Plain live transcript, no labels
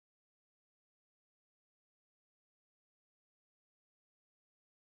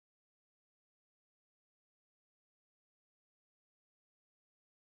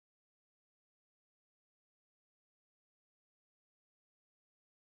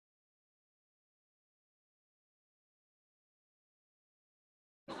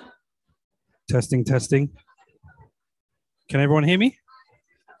Testing, testing. Can everyone hear me?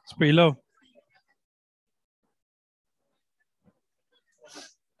 It's pretty low.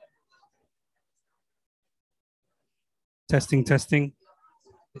 Testing, testing.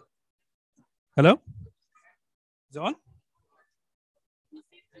 Hello? Is it on?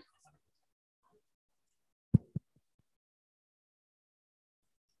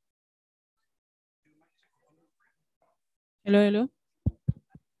 Hello, hello.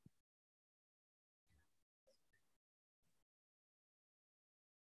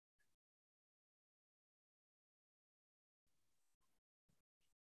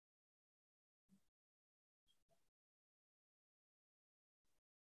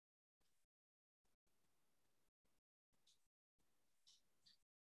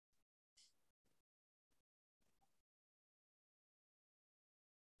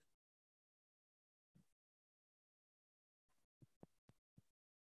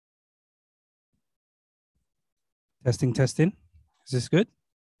 Testing, testing. Is this good?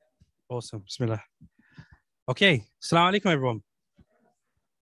 Awesome. Bismillah. Okay. Assalamu alaikum, everyone.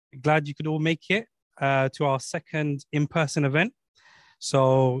 Glad you could all make it to our second in-person event.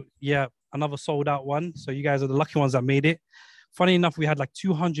 So yeah, another sold out one. So you guys are the lucky ones that made it. Funny enough, we had like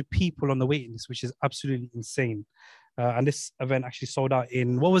 200 people on the waiting list, which is absolutely insane. And this event actually sold out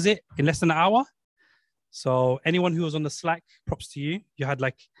in, what was it? In less than an hour. So anyone who was on the Slack, props to you. You had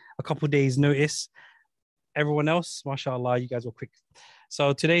like a couple of days notice. Everyone else, mashallah, you guys were quick.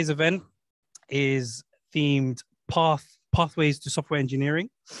 So today's event is themed pathways to software engineering.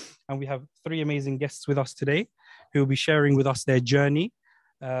 And we have three amazing guests with us today who will be sharing with us their journey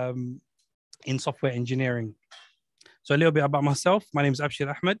in software engineering. So a little bit about myself. My name is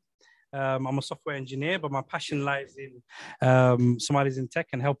Abdirahman Ahmed. I'm a software engineer, but my passion lies in Somalis in tech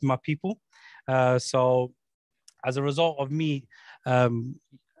and helping my people. So as a result of me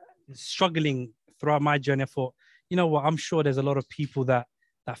struggling throughout my journey, I thought, you know what, I'm sure there's a lot of people that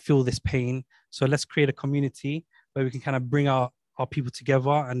feel this pain. So let's create a community where we can kind of bring our people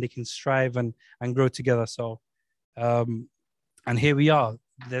together and they can strive and grow together. So, and here we are.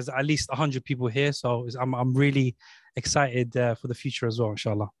 There's at least 100 people here. So I'm really excited for the future as well,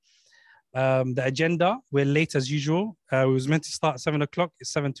 inshallah. The agenda, we're late as usual. We was meant to start at 7 o'clock.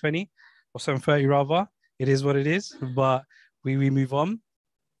 It's 7:20 or 7:30 rather. It is what it is, but we move on.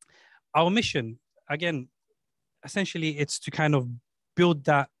 Our mission, again, essentially it's to kind of build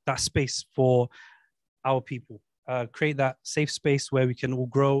that space for our people, create that safe space where we can all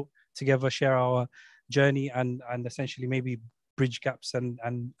grow together, share our journey and essentially maybe bridge gaps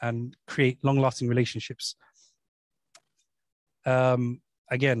and create long-lasting relationships.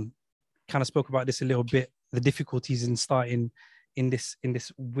 Again, kind of spoke about this a little bit, the difficulties in starting in this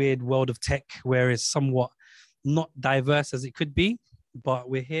weird world of tech where it's somewhat not diverse as it could be, but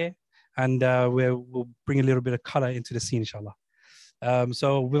we're here and we'll bring a little bit of color into the scene, inshallah.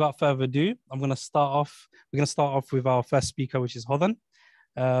 So without further ado, we're going to start off with our first speaker, which is Hodan,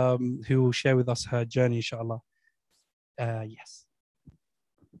 who will share with us her journey, inshallah. Yes.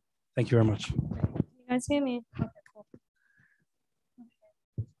 Thank you very much. You guys hear me? Okay, cool.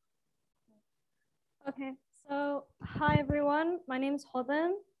 Okay, so hi everyone. My name is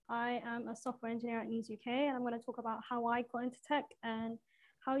Hodan. I am a software engineer at News UK, and I'm going to talk about how I got into tech and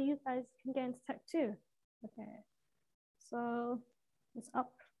how you guys can get into tech too. Okay, so it's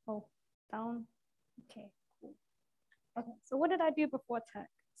up, oh, down. Okay, cool. Okay, so what did I do before tech?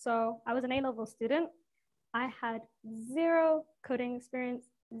 So I was an A-level student. I had zero coding experience,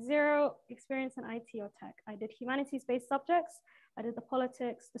 zero experience in IT or tech. I did humanities-based subjects. I did the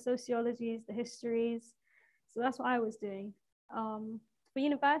politics, the sociologies, the histories. So that's what I was doing. For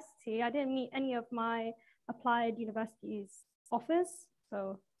university, I didn't meet any of my applied universities offers.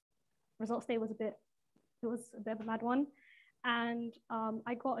 So results day was a bit of a mad one. And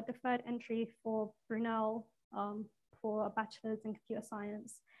I got a deferred entry for Brunel for a bachelor's in computer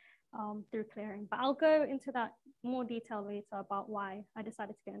science through clearing. But I'll go into that more detail later about why I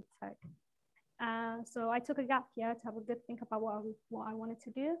decided to get into tech. So I took a gap year to have a good think about what I wanted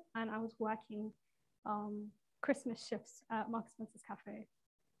to do. And I was working Christmas shifts at Marks Spencer's Cafe.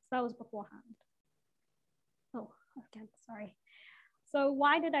 So that was beforehand. Oh, again, sorry. So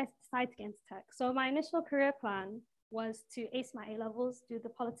why did I decide to get into tech? So my initial career plan was to ace my A-levels, do the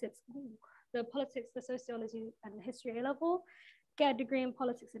politics, the sociology and the history A-level, get a degree in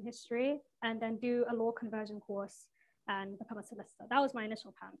politics and history, and then do a law conversion course and become a solicitor. That was my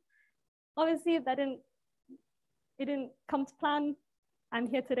initial plan. Obviously, it didn't come to plan. I'm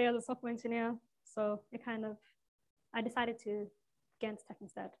here today as a software engineer, so I decided to get into tech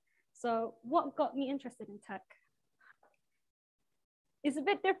instead. So what got me interested in tech? it's a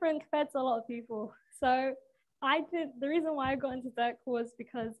bit different compared to a lot of people. So the reason why I got into tech was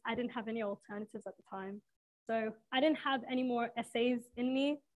because I didn't have any alternatives at the time. So I didn't have any more essays in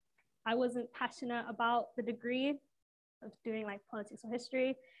me. I wasn't passionate about the degree of doing like politics or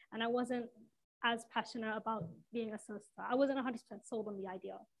history. And I wasn't as passionate about being a solicitor. I wasn't 100% sold on the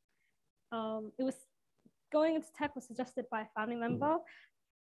idea. It was going into tech was suggested by a family member,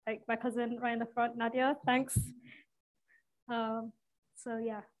 like my cousin right in the front, Nadia, thanks. So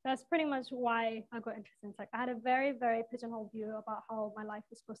yeah, that's pretty much why I got interested in tech. I had a very, very pigeonhole view about how my life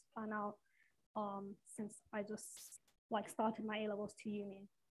was supposed to plan out since I just like started my A-levels to uni.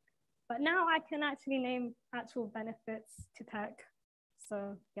 But now I can actually name actual benefits to tech.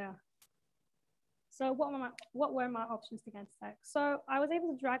 So yeah. So what were my options to get into tech? So I was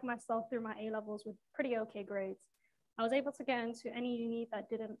able to drag myself through my A-levels with pretty okay grades. I was able to get into any uni that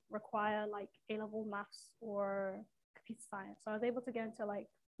didn't require like A-level maths or computer science. So I was able to get into like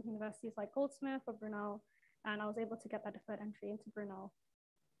universities like Goldsmith or Brunel, and I was able to get that deferred entry into Brunel.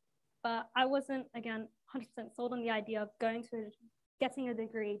 But I wasn't, again, 100% sold on the idea of getting a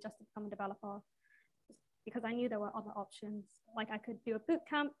degree just to become a developer, because I knew there were other options. Like I could do a boot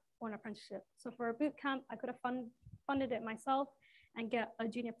camp or an apprenticeship. So for a boot camp, I could have funded it myself and get a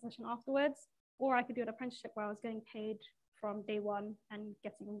junior position afterwards, or I could do an apprenticeship where I was getting paid from day one and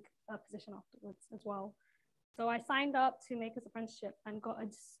getting a position afterwards as well. So I signed up to make this apprenticeship and got a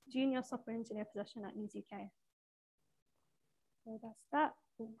junior software engineer position at News UK. So that's that.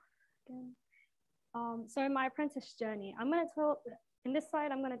 So my apprentice journey, in this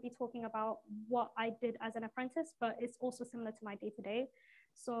slide, I'm going to be talking about what I did as an apprentice, but it's also similar to my day-to-day.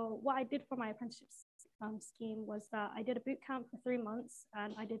 So what I did for my apprenticeship scheme was that I did a boot camp for 3 months,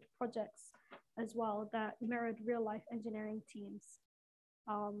 and I did projects as well that mirrored real life engineering teams.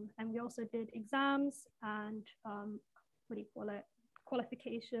 And we also did exams and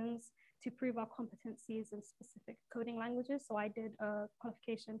qualifications to prove our competencies in specific coding languages. So I did a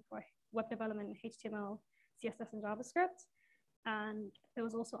qualification for web development in HTML, CSS, and JavaScript. And there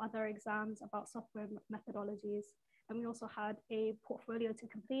was also other exams about software methodologies. And we also had a portfolio to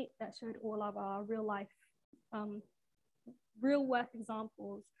complete that showed all of our real work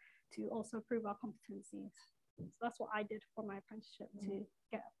examples to also prove our competencies. So that's what I did for my apprenticeship to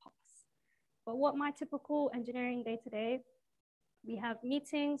get a pass. But what my typical engineering day-to-day, we have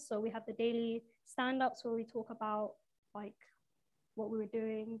meetings. So we have the daily stand-ups where we talk about like what we were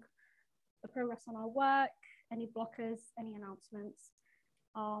doing, the progress on our work, any blockers, any announcements.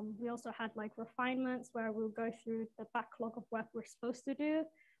 We also had like refinements where we'll go through the backlog of work we're supposed to do,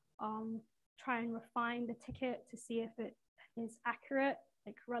 try and refine the ticket to see if it is accurate,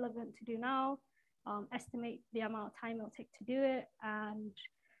 like relevant to do now, estimate the amount of time it'll take to do it, and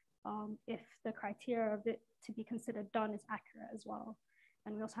if the criteria of it to be considered done is accurate as well.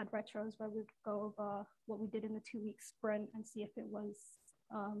 And we also had retros where we'd go over what we did in the 2-week sprint and see if it was,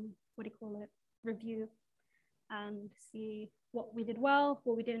 review, and see what we did well,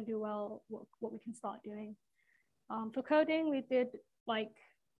 what we didn't do well, what we can start doing. For coding, we did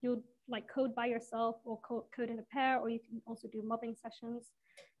you'll code by yourself or code in a pair, or you can also do mobbing sessions.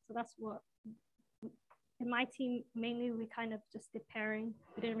 So that's what, in my team, mainly we kind of just did pairing.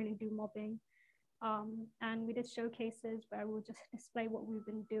 We didn't really do mobbing. And we did showcases where we'll just display what we've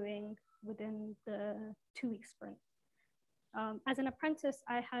been doing within the 2-week sprint. As an apprentice,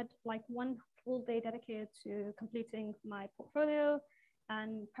 I had like 1 full day dedicated to completing my portfolio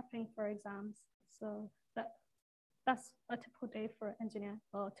and prepping for exams. So that's a typical day for an engineer,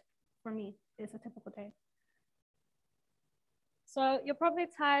 or for me, it's a typical day. So you're probably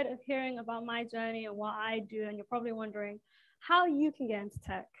tired of hearing about my journey and what I do, and you're probably wondering how you can get into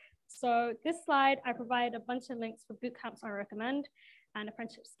tech. So this slide, I provide a bunch of links for boot camps I recommend and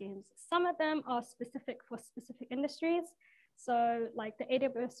apprenticeship schemes. Some of them are specific for specific industries. So like the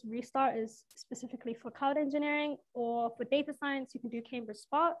AWS Restart is specifically for cloud engineering, or for data science, you can do Cambridge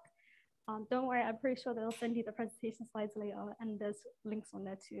Spark. Don't worry, I'm pretty sure they'll send you the presentation slides later, and there's links on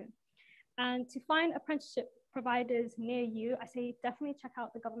there too. And to find apprenticeship providers near you, I say definitely check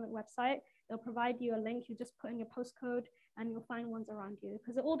out the government website. They'll provide you a link. You just put in your postcode and you'll find ones around you,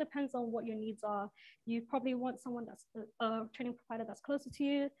 because it all depends on what your needs are. You probably want someone that's a training provider that's closer to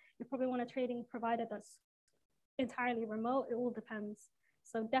you. You probably want a training provider that's entirely remote. It all depends.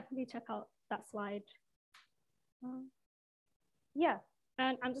 So definitely check out that slide. Yeah,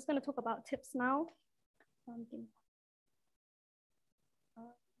 and I'm just going to talk about tips now.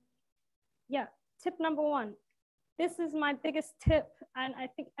 Yeah, tip number 1. This is my biggest tip, and I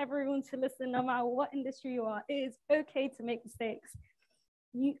think everyone should listen no matter what industry you are. It is okay to make mistakes.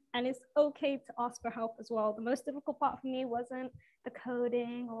 And it's okay to ask for help as well. The most difficult part for me wasn't the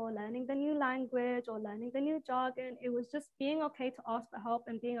coding or learning the new language or learning the new jargon. It was just being okay to ask for help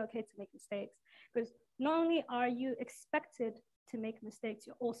and being okay to make mistakes. Because not only are you expected to make mistakes,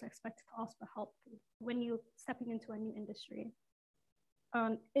 you're also expected to ask for help when you're stepping into a new industry.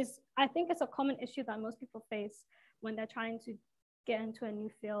 I think it's a common issue that most people face when they're trying to get into a new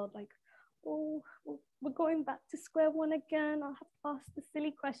field, like, oh, we're going back to square one again. I'll have to ask the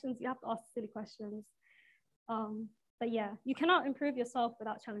silly questions. You have to ask the silly questions. But yeah, you cannot improve yourself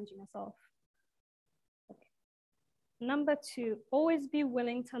without challenging yourself. Okay. Number 2, always be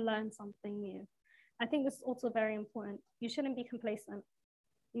willing to learn something new. I think this is also very important. You shouldn't be complacent.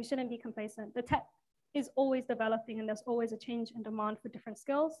 You shouldn't be complacent. The tech is always developing and there's always a change in demand for different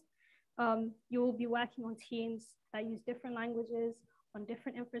skills. You will be working on teams that use different languages, on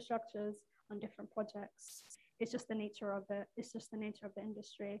different infrastructures, on different projects. It's just the nature of it. It's just the nature of the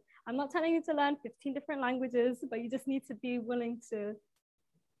industry. I'm not telling you to learn 15 different languages, but you just need to be willing to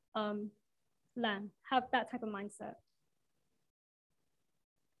learn, have that type of mindset.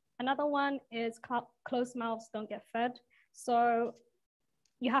 Another one is closed mouths don't get fed. So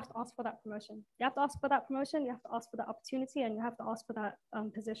you have to ask for that promotion. You have to ask for that promotion, you have to ask for that opportunity, and you have to ask for that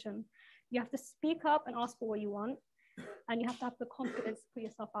position. You have to speak up and ask for what you want, and you have to have the confidence to put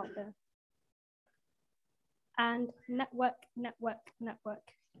yourself out there. And network, network, network.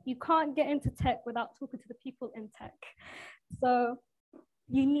 You can't get into tech without talking to the people in tech. So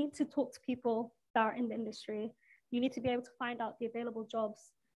you need to talk to people that are in the industry. You need to be able to find out the available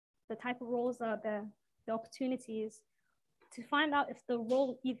jobs, the type of roles that are there, the opportunities, to find out if the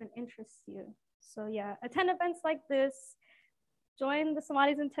role even interests you. So yeah, attend events like this, join the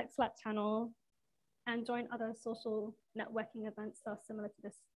Somalis in Tech Slack channel, and join other social networking events that are similar to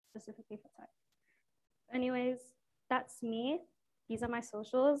this, specifically for tech. Anyways, that's me. These are my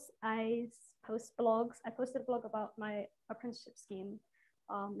socials. I post blogs. I posted a blog about my apprenticeship scheme,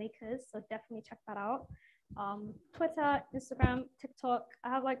 Makers, so definitely check that out. Twitter, Instagram, TikTok. I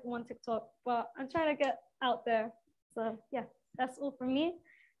have like one TikTok, but I'm trying to get out there. So yeah, that's all from me.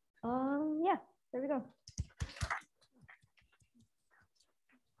 Yeah, there we go.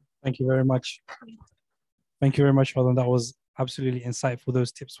 Thank you very much. Thank you very much, Hodan. That was absolutely insightful.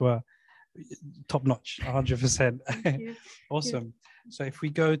 Those tips were top notch, 100%. Awesome. So if we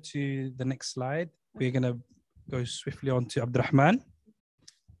go to the next slide, we're going to go swiftly on to Abdirahman.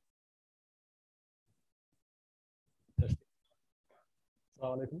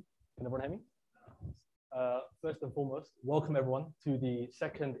 Assalamu alaikum. Can everyone hear me? First and foremost, welcome everyone to the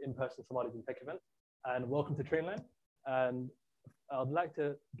second in-person Somalis in Tech event, and welcome to Trainline. And I'd like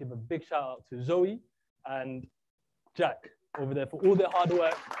to give a big shout out to Zoe and Jack over there for all their hard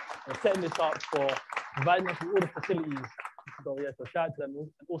work and setting this up, for providing us with all the facilities. So yeah, so shout out to them, and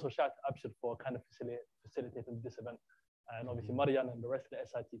also shout out to Abshir for kind of facilitating this event, and obviously Marian and the rest of the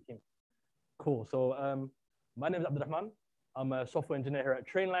SIT team. Cool. So my name is Abdirahman. I'm a software engineer here at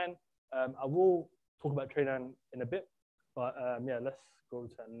Trainline. I will talk about Trainline in a bit, but yeah, let's go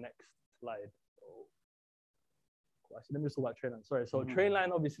to the next slide. So, actually, let me just talk about Trainline. Sorry. So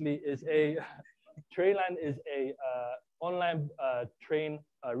Trainline obviously is a online train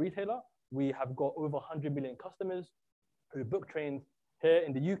retailer. We have got over 100 million customers who book trains here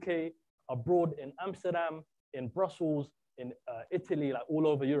in the UK, abroad in Amsterdam, in Brussels, in Italy, like all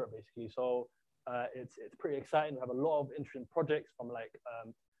over Europe, basically. So it's pretty exciting. We have a lot of interesting projects, from like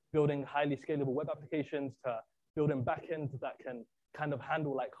building highly scalable web applications to building backends that can kind of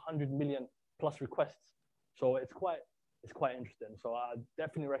handle like 100 million plus requests. So it's quite interesting. So I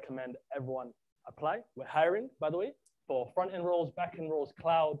definitely recommend everyone apply. We're hiring, by the way, for front-end roles, back-end roles,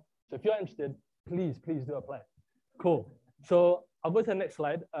 cloud. So if you're interested, please do apply. Cool. So I'll go to the next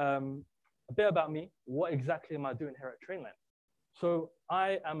slide. A bit about me. What exactly am I doing here at Trainline? So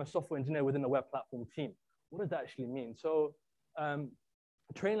I am a software engineer within the web platform team. What does that actually mean? So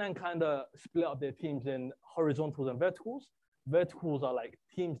Trainline kind of split up their teams in horizontals and verticals. Verticals are like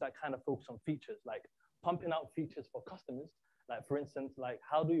teams that kind of focus on features, like pumping out features for customers. Like for instance, like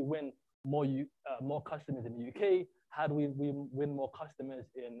how do we win more customers in the UK? How do we win more customers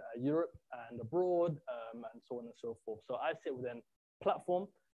in Europe and abroad, and so on and so forth. So I sit within platform.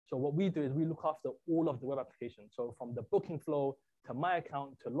 So what we do is we look after all of the web applications. So from the booking flow to my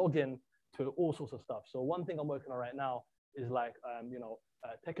account to login to all sorts of stuff. So one thing I'm working on right now is like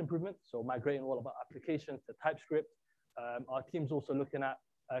tech improvement. So migrating all of our applications to TypeScript. Our team's also looking at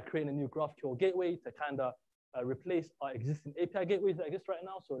creating a new GraphQL gateway to kind of replace our existing API gateways that exist right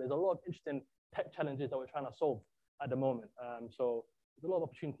now. So there's a lot of interesting tech challenges that we're trying to solve at the moment. So there's a lot of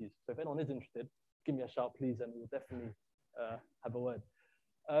opportunities. So if anyone is interested, give me a shout, please, and we'll definitely have a word.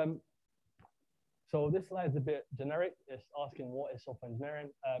 So this slide is a bit generic. It's asking what is software engineering.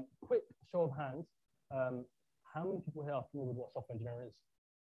 Quick show of hands. How many people here are familiar with what software engineering is?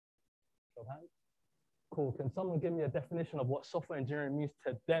 Show of hands. Cool. Can someone give me a definition of what software engineering means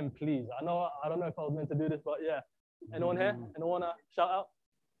to them, please? I don't know if I was meant to do this, but yeah. Anyone here? Anyone wanna shout out?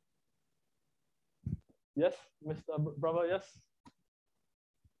 Yes, Mr. Brother, yes.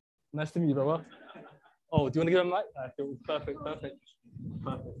 Nice to meet you, brother. Oh, do you want to give him a mic? Perfect,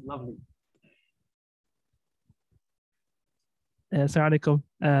 lovely. Assalamu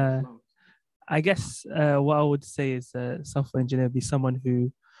alaikum. I guess what I would say is software engineer be someone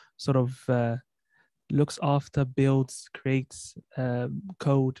who sort of looks after, builds, creates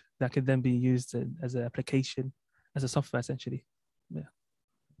code that can then be used as an application, as a software essentially. Yeah.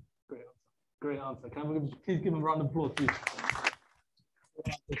 Great answer. Can we please give him a round of applause, please?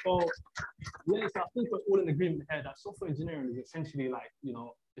 So, yes, I think we're all in agreement here that software engineering is essentially like,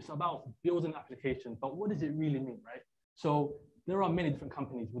 it's about building applications, but what does it really mean, right? So there are many different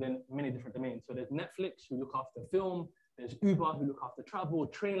companies within many different domains. So there's Netflix, who look after film. There's Uber, who look after travel.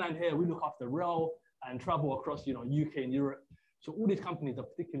 Trainline here, we look after rail and travel across, UK and Europe. So all these companies are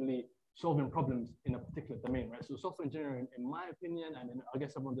particularly solving problems in a particular domain, right? So software engineering, in my opinion, and in, I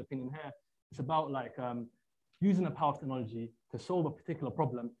guess everyone's opinion here, it's about like using the power of technology to solve a particular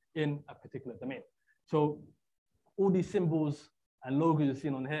problem in a particular domain. So all these symbols and logos you're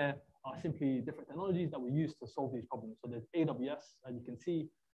seeing on here are simply different technologies that we use to solve these problems. So there's AWS, as you can see,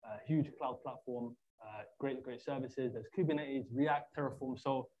 a huge cloud platform, great services. There's Kubernetes, React, Terraform.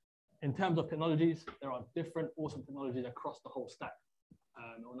 So in terms of technologies, there are different awesome technologies across the whole stack.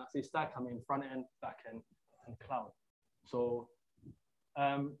 When I say stack, I mean front end, back end, and cloud. So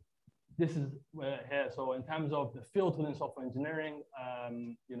this is where here. So in terms of the field within software engineering, are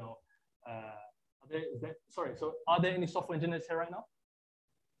there any software engineers here right now?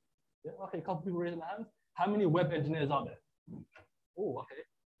 Yeah, okay, a couple people raising their hands. How many web engineers are there? Oh, okay,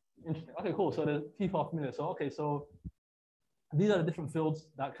 interesting. Okay, cool. So the people are familiar. So okay, so these are the different fields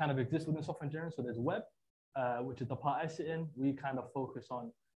that kind of exist within software engineering. So there's web, which is the part I sit in. We kind of focus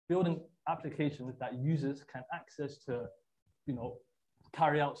on building applications that users can access to,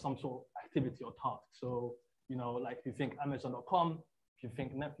 carry out some sort of activity or task. So, like if you think Amazon.com, if you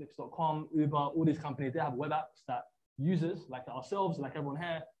think Netflix.com, Uber, all these companies, they have web apps that users like ourselves, like everyone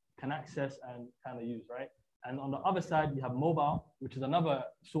here, can access and kind of use, right? And on the other side, you have mobile, which is another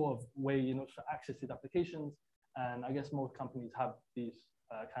sort of way, to access these applications. And I guess most companies have these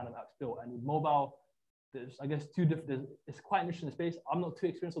kind of apps built. And with mobile, there's, I guess, two different, it's quite an interesting space. I'm not too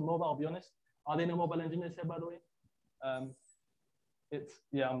experienced with mobile, I'll be honest. Are there no mobile engineers here, by the way? I'm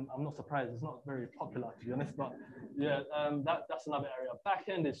not surprised. It's not very popular, to be honest, but yeah, that's another area.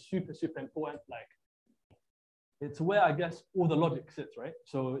 Backend is super, super important. Like, it's where I guess all the logic sits, right?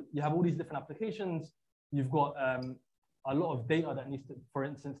 So you have all these different applications. You've got a lot of data that needs to, for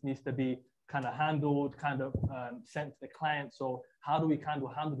instance, needs to be kind of handled, sent to the client. So how do we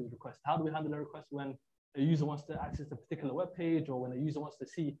handle these requests? How do we handle a request when a user wants to access a particular web page, or when a user wants to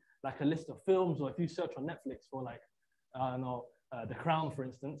see like a list of films, or if you search on Netflix for like, I don't know, The Crown, for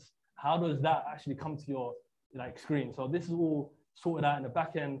instance, how does that actually come to your screen? So this is all sorted out in the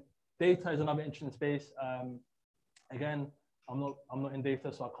back end. Data is another interesting space. Again, I'm not in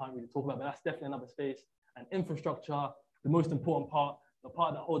data, so I can't really talk about it, but that's definitely another space. And infrastructure, the most important part, the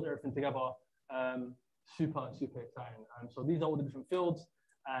part that holds everything together, super, super exciting. So these are all the different fields,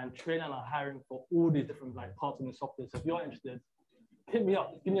 and Trainline are hiring for all these different parts of the software. So if you're interested, hit me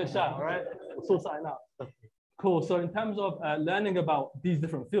up, give me a shout, all right? We'll sort something out. Cool. So in terms of learning about these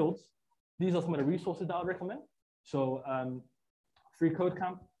different fields, these are some of the resources that I would recommend. So Free Code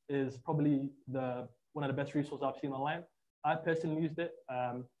Camp is probably one of the best resources I've seen online. I personally used it.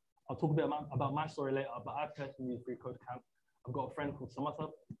 I'll talk a bit about my story later, but I personally used Free Code Camp. I've got a friend called Samata,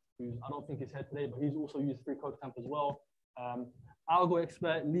 who I don't think he's here today, but he's also used Free Code Camp as well. Algo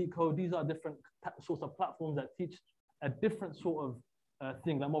Expert, LeetCode, these are different sorts of platforms that teach a different sort of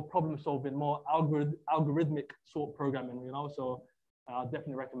thing, like more problem solving, more algorithmic sort of programming, So I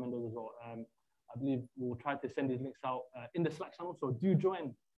definitely recommend those as well. I believe we'll try to send these links out in the Slack channel. So do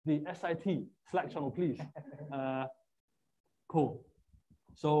join the SIT Slack channel, please. Cool.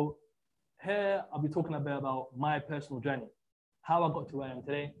 So here I'll be talking a bit about my personal journey, how I got to where I am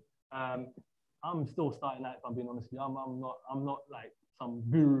today. I'm still starting out, if I'm being honest with you. I'm not like some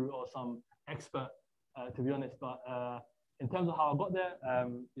guru or some expert, to be honest, but in terms of how I got there,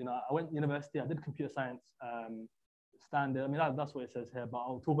 I went to university, I did computer science, standard. I mean, that's what it says here, but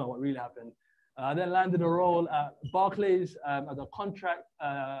I'll talk about what really happened. I then landed a role at Barclays as a contract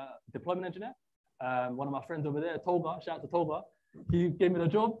deployment engineer. One of my friends over there, Tolga, shout out to Tolga, he gave me the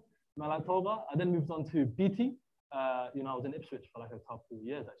job, Malatoga. I then moved on to BT. You know, I was in Ipswich for like a couple of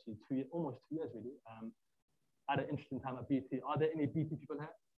years, actually, almost 2 years really. I had an interesting time at BT. Are there any BT people here,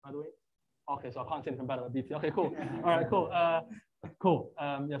 by the way? Okay, so I can't say anything bad about BT. Okay, cool. All right, cool. Cool.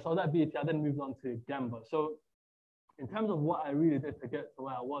 Yeah, so I was at BT. I then moved on to Gamba. So in terms of what I really did to get to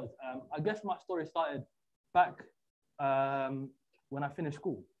where I was, I guess my story started back when I finished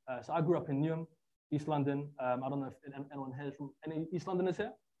school. So I grew up in Newham, East London. I don't know if anyone here is from any East Londoners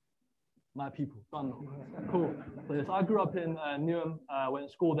here? My people, don't know. Cool. So I grew up in Newham, went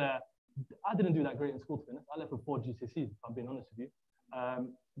to school there. I didn't do that great in school, to be honest. I left with 4 GCSEs, if I'm being honest with you.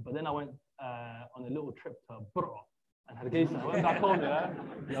 But then I went on a little trip to Burra and Hargeisa. I went back home,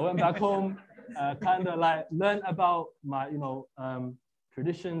 I went back home, kind of like learned about my,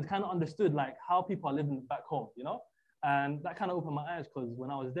 traditions, kind of understood like how people are living back home, And that kind of opened my eyes because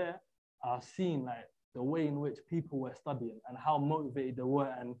when I was there, I was seeing like the way in which people were studying and how motivated they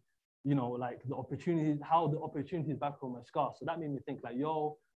were and, like the opportunities, how the opportunities back home are scarce. So that made me think like,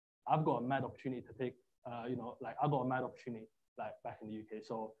 yo, I've got a mad opportunity to take, I got a mad opportunity like back in the UK.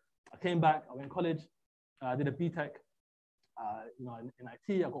 So I came back, I went to college, I did a BTEC, in IT,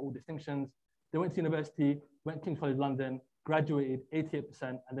 I got all distinctions. Then went to university, went King's College London, graduated 88%.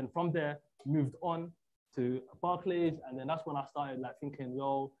 And then from there, moved on to Barclays. And then that's when I started like thinking,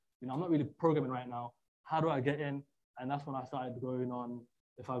 yo, I'm not really programming right now. How do I get in? And that's when I started going on,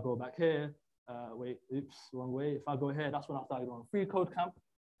 if I go back here, wrong way. If I go here, that's when I started on free code camp.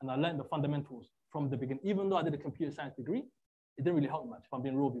 And I learned the fundamentals from the beginning. Even though I did a computer science degree, it didn't really help much, if I'm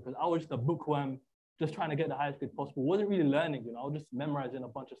being real, because I was just a bookworm, just trying to get the highest grade possible. Wasn't really learning, I was just memorizing a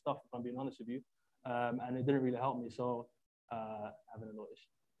bunch of stuff, if I'm being honest with you. And it didn't really help me. So having a lot of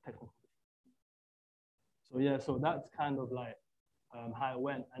technical. So yeah, so that's kind of like how it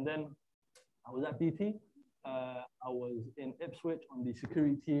went. And then I was at BT. I was in Ipswich on the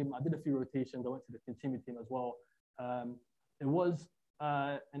security team. I did a few rotations. I went to the continuity team as well. It was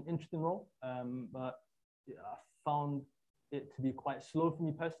an interesting role, but yeah, I found it to be quite slow for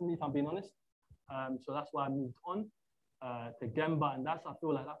me personally, if I'm being honest. So that's why I moved on to Gemba, and I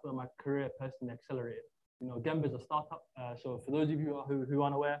feel like that's where my career personally accelerated. Gemba is a startup. So for those of you who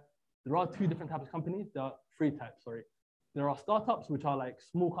aren't aware, there are 2 different types of companies. There are 3 types, sorry. There are startups, which are like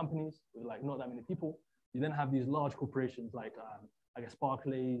small companies with like not that many people. You then have these large corporations like, I guess,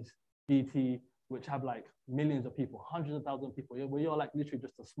 Barclays, BT, which have like millions of people, hundreds of thousands of people, where you're like literally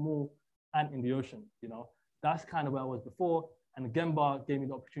just a small ant in the ocean, That's kind of where I was before. And Gemba gave me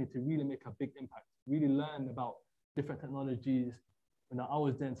the opportunity to really make a big impact, really learn about different technologies. I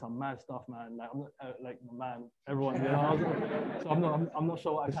was doing some mad stuff, man. Like, I'm not, everyone, so I'm not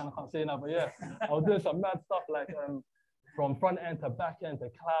sure what I kind of can't say now, but yeah, I was doing some mad stuff, like from front end to back end to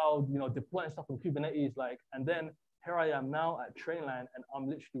cloud, deploying stuff on Kubernetes, and then here I am now at Trainline, and I'm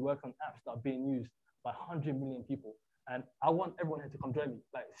literally working on apps that are being used by 100 million people. And I want everyone here to come join me,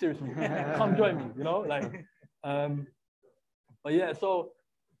 like seriously, come join me, But yeah, so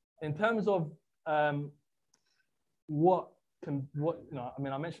in terms of I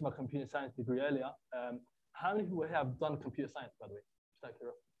mentioned my computer science degree earlier. How many people here have done computer science, by the way? Just out of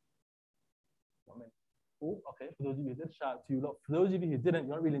curiosity. Cool. Okay, for those of you who did, shout out to you lot. For those of you who didn't,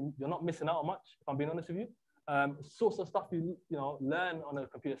 you're not missing out on much, if I'm being honest with you. Sorts of stuff you learn on a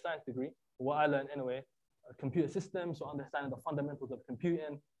computer science degree, what I learned anyway, computer systems, so understanding the fundamentals of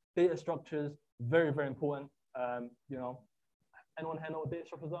computing, data structures, very, very important. Anyone here know what data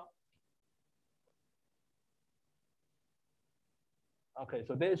structures are? Okay,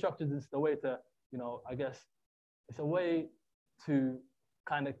 so data structures is the way to, I guess, it's a way to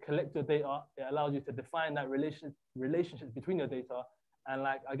kind of collect your data. It allows you to define that relationships between your data and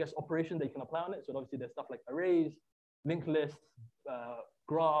I guess operations that you can apply on it. So obviously there's stuff like arrays, linked lists,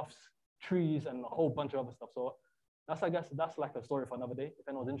 graphs, trees, and a whole bunch of other stuff. So that's like a story for another day. If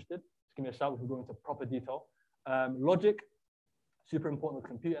anyone's interested, just give me a shout. We can go into proper detail. Logic, super important with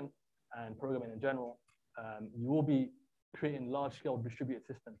computing and programming in general. You will be creating large-scale distributed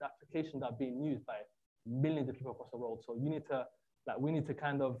systems, applications that are being used by millions of people across the world. So we need to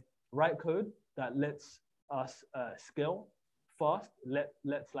kind of write code that lets us scale fast,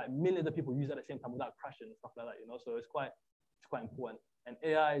 lets like millions of people use it at the same time without crashing and stuff like that, So it's quite important. And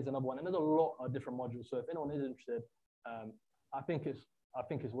AI is another one, and there's a lot of different modules. So if anyone is interested, I think it's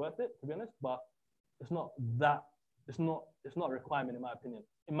worth it, to be honest. But it's not a requirement in my opinion,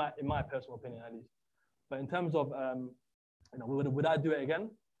 in my personal opinion at least. But in terms of would I do it again?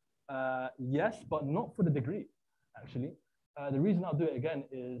 Yes, but not for the degree, actually. The reason I'll do it again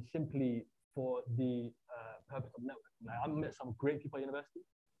is simply for the purpose of networking. I met some great people at university,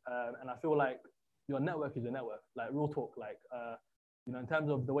 and I feel like your network is your network. Like real talk, like you know, in terms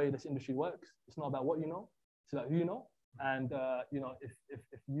of the way this industry works, it's not about what you know, it's about who you know. And you know,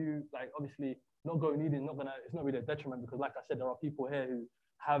 if you like, obviously not going uni is not gonna, it's not really a detriment, because like I said, there are people here who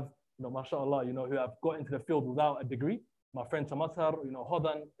have, you know, mashallah, you know, who have got into the field without a degree. My friend Samatar, you know,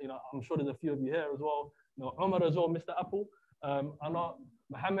 Hodan, you know, I'm sure there's a few of you here as well. You know, Umar as well, Mr. Apple, Anna,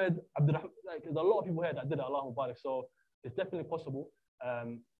 Mohammed, Abdirahman, like there's a lot of people here that did it, Allahu Barak. So it's definitely possible.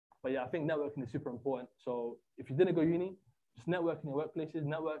 But yeah, I think networking is super important. So if you didn't go uni, just network in your workplaces,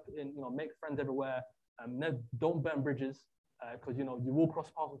 network in, you know, make friends everywhere. Don't burn bridges, because you know you will cross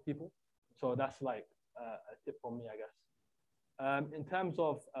paths with people. So that's like a tip from me, I guess. In terms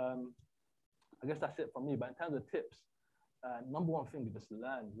of, I guess that's it from me. But in terms of tips, number one thing is just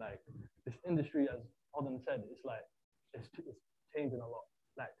learn. Like this industry, as Hodan said, it's like it's changing a lot.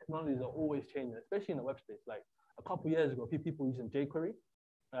 Like technologies are always changing, especially in the web space. Like a couple of years ago, people using jQuery.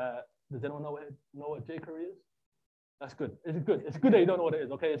 Does anyone know what jQuery is? That's good. It's good. It's good that you don't know what it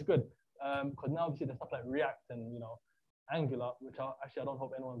is. Okay, it's good. Because now obviously there's stuff like React and, you know, Angular, which I don't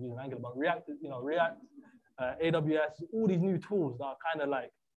hope anyone's using Angular, but React, you know, React, AWS, all these new tools that are kind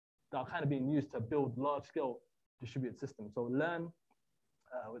of being used to build large scale distributed systems. So learn,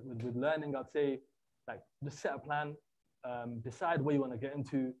 with learning, I'd say, like just set a plan, decide where you want to get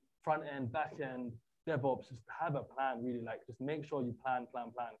into, front end, back end, DevOps, just have a plan, really. Like just make sure you plan,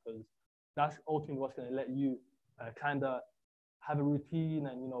 because that's ultimately what's going to let you kind of have a routine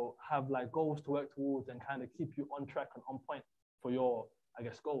and, you know, have like goals to work towards and kind of keep you on track and on point for your, I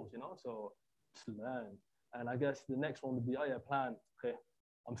guess, goals, you know. So just learn. And I guess the next one would be, oh yeah, plan. Okay,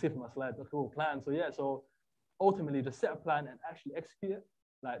 I'm skipping my slides. Okay, cool, plan. So yeah, so ultimately just set a plan and actually execute it.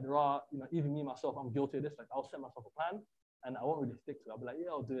 Like there are, you know, even me myself, I'm guilty of this. Like I'll set myself a plan and I won't really stick to it. I'll be like, yeah,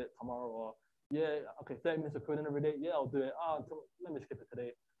 I'll do it tomorrow, or yeah, okay, 30 minutes of coding every day. Yeah, I'll do it. Let me skip it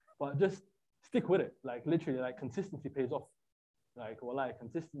today. But just stick with it. Like literally, like consistency pays off. Like, well, like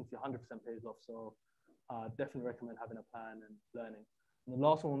consistency 100% pays off. So definitely recommend having a plan and learning. And the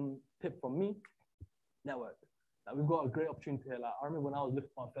last one tip from me, network. Like we've got a great opportunity here. Like I remember when I was looking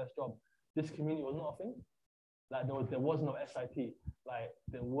for my first job, this community was not a thing. Like there was no SIP. Like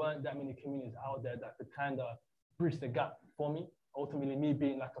there weren't that many communities out there that could kind of bridge the gap for me. Ultimately, me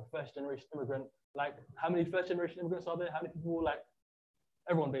being like a first generation immigrant, like how many first generation immigrants are there? How many people, like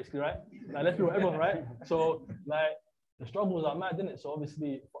everyone basically, right? Like let's do everyone, right? So like the struggles are mad, isn't it? So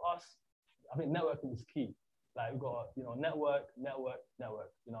obviously for us, I think networking is key. Like we've got, you know, network,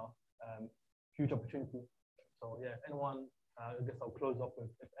 you know, huge opportunity. So yeah, if anyone, I guess I'll close off with,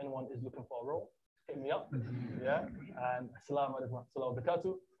 if anyone is looking for a role, hit me up. Yeah. And assalamu alaikum wa rahmatullahi wa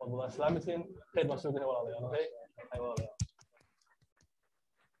barakatuh. Wa billahi salamatin. Khair wa shukran wa alayhi.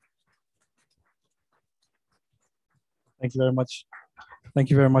 Thank you very much. Thank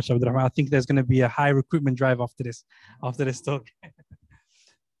you very much, Abdirahman. I think there's going to be a high recruitment drive after this talk.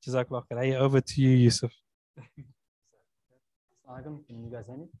 Jazakallah khair. Over to you, Yusuf. Can you guys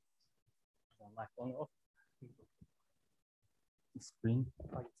hear me? Mic on off. Screen.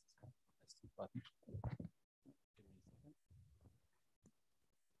 Is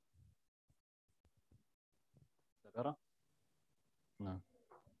that better? No.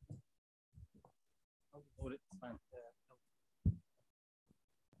 Hold it. It's fine.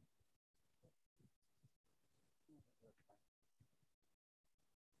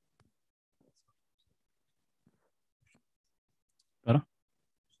 Better?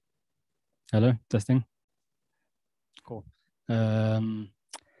 Hello, testing. Cool.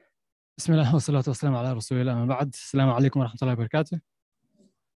 بسم الله والصلاة والسلام على رسول الله. بعد السلام عليكم ورحمة الله وبركاته.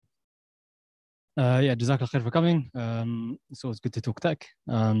 Yeah, Jazakallah khair for coming. It's always good to talk tech.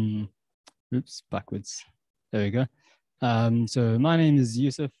 Oops, backwards. There we go. So my name is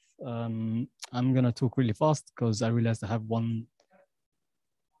Yusuf. I'm gonna talk really fast because I realized I have one.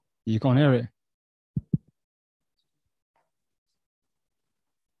 You can't hear it.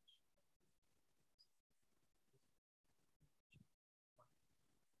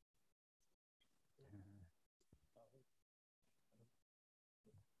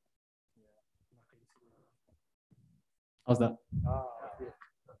 How's that?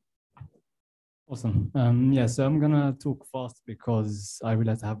 Awesome. Yeah, so I'm gonna talk fast because I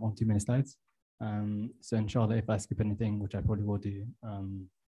realized I have too many slides. So inshallah, if I skip anything, which I probably will do,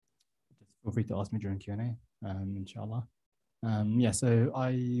 just feel free to ask me during Q&A, inshallah. Yeah, so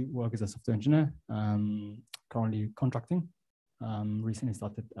I work as a software engineer, currently contracting. Recently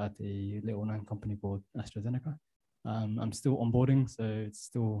started at a little known company called AstraZeneca. I'm still onboarding, so it's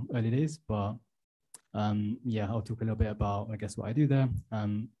still early days, but yeah, I'll talk a little bit about, I guess, what I do there.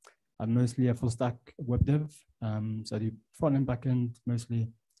 I'm mostly a full stack web dev. So I do front end, back end,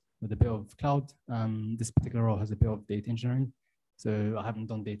 mostly. with a bit of cloud. This particular role has a bit of data engineering. So I haven't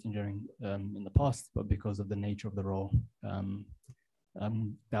done data engineering in the past, but because of the nature of the role,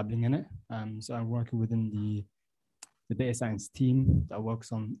 I'm dabbling in it. So I'm working within the data science team that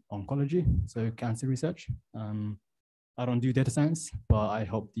works on oncology, so cancer research. I don't do data science, but I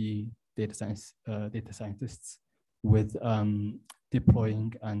help the data scientists with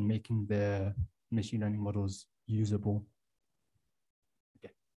deploying and making their machine learning models usable.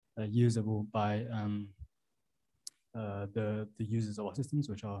 Usable by the users of our systems,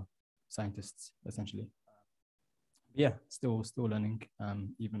 which are scientists essentially. Yeah, still learning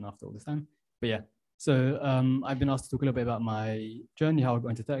even after all this time. But yeah, so I've been asked to talk a little bit about my journey, how I got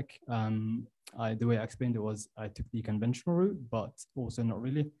into tech. The way I explained it was I took the conventional route, but also not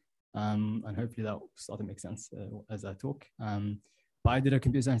really. And hopefully that will start to make sense as I talk. But I did a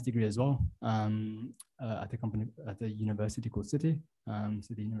computer science degree as well at a university called City,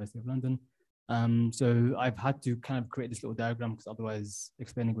 so the University of London. So I've had to kind of create this little diagram because otherwise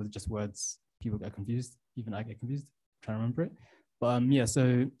explaining with just words, people get confused. Even I get confused trying to remember it. But yeah,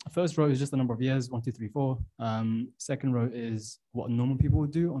 so first row is just the number of years, 1, 2, 3, 4. Second row is what normal people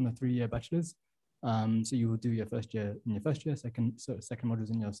would do on a 3-year bachelor's. So you will do your first year in your first year, second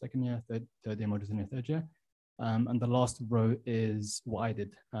modules in your second year, third year modules in your third year. And the last row is what I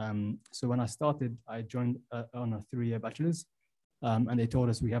did. So when I started, I joined on a 3-year bachelor's. And they told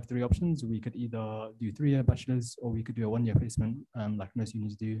us we have 3 options. We could either do 3-year bachelor's, or we could do a 1-year placement, like most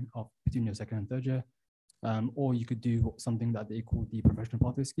unis do between your second and third year. Or you could do something that they call the professional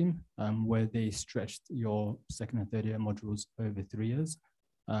pathway scheme, where they stretched your second and third year modules over 3 years.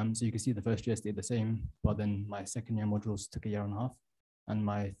 So you can see the first year stayed the same, but then my second year modules took 1.5 years, and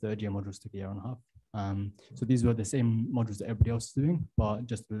my third year modules took 1.5 years. So these were the same modules that everybody else is doing, but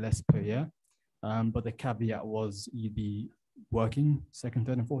just less per year. But the caveat was you'd be working second,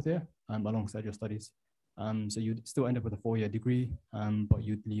 third, and fourth year alongside your studies. So you'd still end up with a 4-year degree, but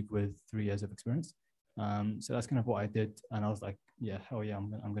you'd leave with 3 years of experience. So that's kind of what I did, and I was like, yeah, hell yeah,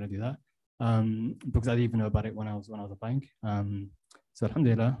 I'm gonna do that, because I didn't even know about it when I was applying. So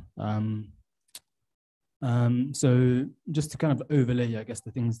alhamdulillah. So just to kind of overlay, I guess,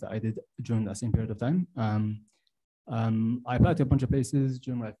 the things that I did during that same period of time. I applied to a bunch of places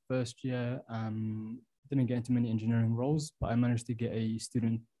during my first year. Didn't get into many engineering roles, but I managed to get a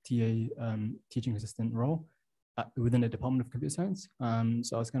student TA teaching assistant role within the Department of Computer Science.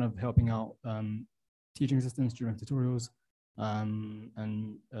 So I was kind of helping out teaching assistants during tutorials,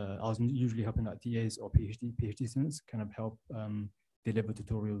 and I was usually helping out TAs or PhD students kind of help deliver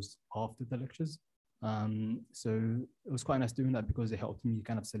tutorials after the lectures. So it was quite nice doing that because it helped me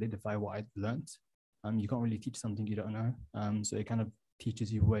kind of solidify what I'd learned. You can't really teach something you don't know, so it kind of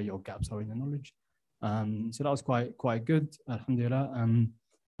teaches you where your gaps are in the knowledge. So that was quite good, alhamdulillah. And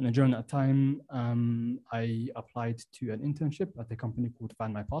then during that time, I applied to an internship at a company called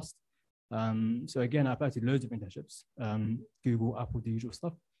Find My Past. So again, I applied to loads of internships, Google, Apple, the usual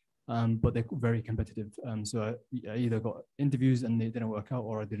stuff, but they're very competitive. So I either got interviews and they didn't work out,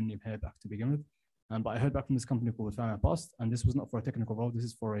 or I didn't even hear back to begin with. But I heard back from this company called Find My Past, and this was not for a technical role. This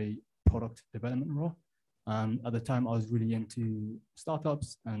is for a product development role. At the time, I was really into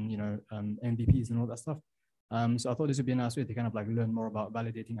startups and MVPs and all that stuff. So I thought this would be a nice way to kind of like learn more about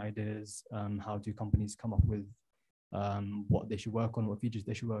validating ideas, how do companies come up with what they should work on, what features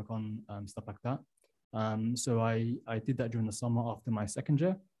they should work on, stuff like that. So I did that during the summer after my second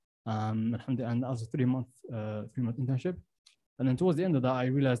year, and that was a 3-month internship. And then towards the end of that, I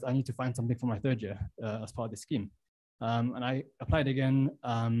realized I need to find something for my third year as part of the scheme. And I applied again,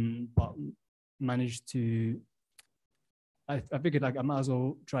 but managed to, I figured like I might as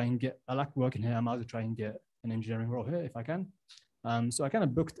well try and get, I like working here, I might as well try and get an engineering role here if I can. So I kind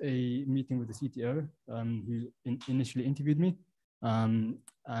of booked a meeting with the CTO who initially interviewed me. And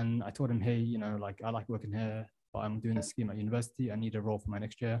I told him, hey, like I like working here, but I'm doing a scheme at university. I need a role for my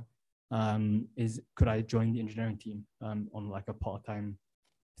next year. Could I join the engineering team on like a part-time,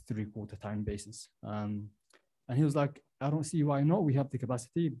 3/4 time basis? And he was like, I don't see why not. We have the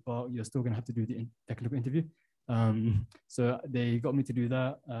capacity, but you're still gonna have to do the technical interview. So they got me to do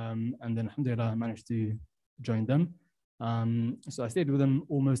that. And then alhamdulillah, I managed to join them. So I stayed with them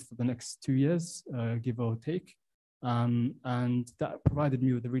almost for the next 2 years, give or take. And that provided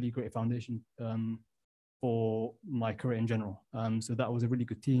me with a really great foundation for my career in general. So that was a really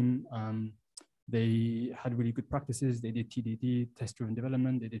good team. They had really good practices. They did TDD, test-driven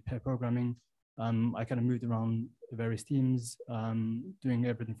development. They did pair programming. I kind of moved around various teams, doing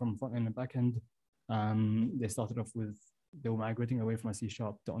everything from front end and back end. They started off with, they were migrating away from a C#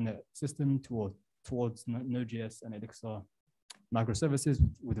 .NET system towards Node.js and Elixir microservices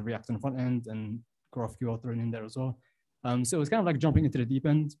with the React on the front end and GraphQL thrown in there as well. So it was kind of like jumping into the deep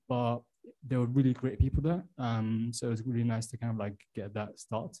end, but there were really great people there. So it was really nice to kind of like get that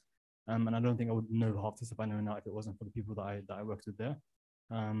start. And I don't think I would know half the stuff I know now if it wasn't for the people that I worked with there.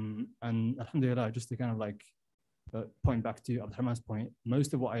 And alhamdulillah, just to kind of like point back to Abdirahman's point,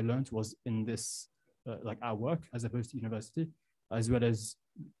 most of what I learned was in this, like at work as opposed to university, as well as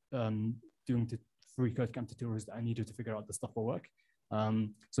doing the free code camp tutorials that I needed to figure out the stuff for work.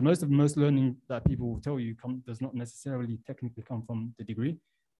 So most learning that people will tell you does not necessarily technically come from the degree.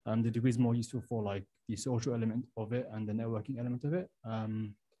 The degree is more useful for like the social element of it and the networking element of it.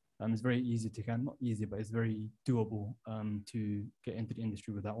 It's very easy to not easy, but it's very doable to get into the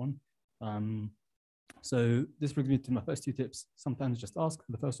industry with that one. So this brings me to my first two tips. Sometimes just ask,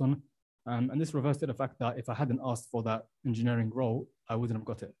 the first one. And this refers to the fact that if I hadn't asked for that engineering role, I wouldn't have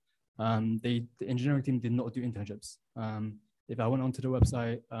got it. The engineering team did not do internships. If I went onto the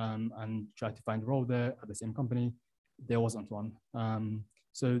website and tried to find a role there at the same company, there wasn't one.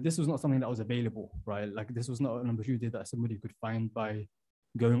 So this was not something that was available, right? Like this was not an opportunity that somebody could find by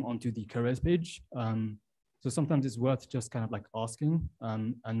going onto the careers page. So sometimes it's worth just kind of like asking.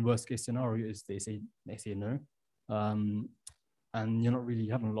 And worst case scenario is they say no. And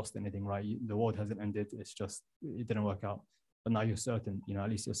you haven't lost anything, right? The world hasn't ended. It's just, it didn't work out. But now you're certain, at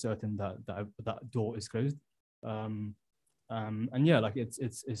least you're certain that that door is closed. And yeah, like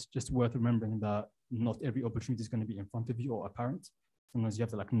it's just worth remembering that not every opportunity is going to be in front of you or apparent. Sometimes you have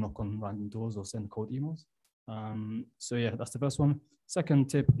to like knock on random doors or send cold emails. So yeah, that's the first one. Second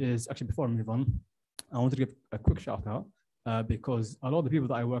tip is actually, before I move on, I want to give a quick shout out because a lot of the people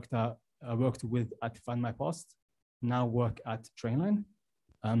that I worked with at Find My Past now work at Trainline.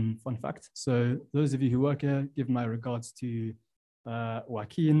 Fun fact. So those of you who work here, give my regards to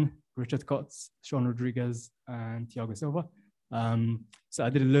Joaquin, Richard Kotz, Sean Rodriguez, and Thiago Silva. So I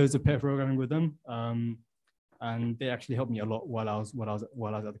did loads of pair programming with them, and they actually helped me a lot while I was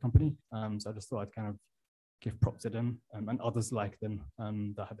at the company. So I just thought I'd kind of give props to them and others like them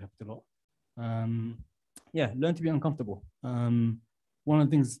that have helped a lot. Yeah, learn to be uncomfortable. One of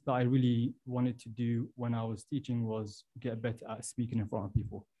the things that I really wanted to do when I was teaching was get better at speaking in front of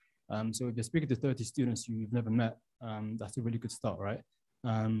people. So if you're speaking to 30 students you've never met, that's a really good start, right?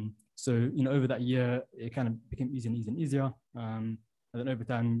 So, over that year, it kind of became easier and easier and easier. And then over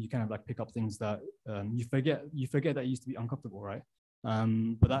time, you kind of like pick up things that you forget that used to be uncomfortable, right?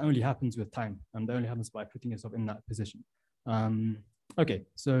 But that only happens with time, and that only happens by putting yourself in that position. Okay,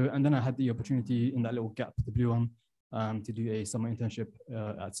 so, and then I had the opportunity in that little gap, the blue one, to do a summer internship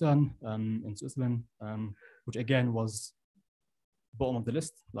at CERN in Switzerland, which again was bottom of the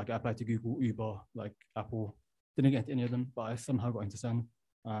list. Like I applied to Google, Uber, like Apple, didn't get into any of them, but I somehow got into CERN.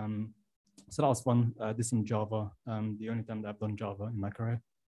 So that was fun. I did some Java, the only time that I've done Java in my career.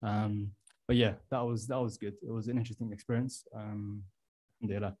 But yeah, that was good. It was an interesting experience.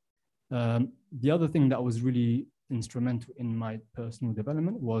 The other thing that was really instrumental in my personal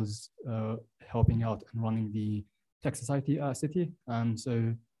development was helping out and running the tech society at City.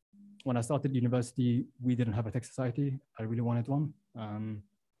 So when I started university, we didn't have a tech society. I really wanted one.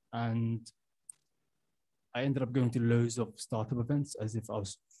 And I ended up going to loads of startup events as if I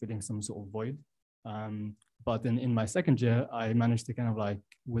was filling some sort of void. But then in my second year, I managed to kind of like,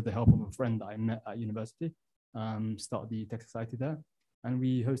 with the help of a friend that I met at university, start the tech society there. And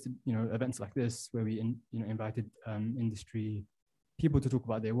we hosted, events like this where we, invited industry people to talk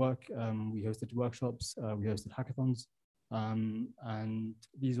about their work. We hosted workshops, we hosted hackathons. And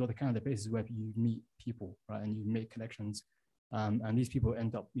these were the kind of the places where you meet people, right? And you make connections. And these people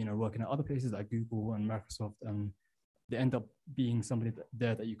end up, working at other places like Google and Microsoft, and they end up being somebody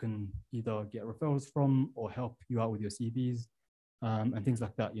there that you can either get referrals from or help you out with your CVs and things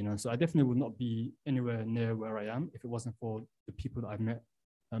like that, So I definitely would not be anywhere near where I am if it wasn't for the people that I've met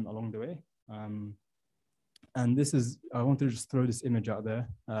along the way. And this is, I want to just throw this image out there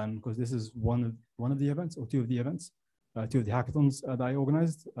because this is one of the events, or two of the events, two of the hackathons that I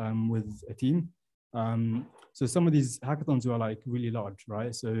organized with a team. So some of these hackathons were like really large,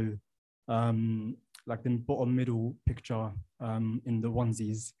 right? So like the bottom middle picture in the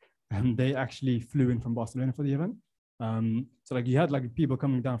onesies, and they actually flew in from Barcelona for the event. So like you had like people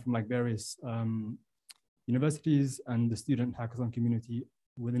coming down from like various universities, and the student hackathon community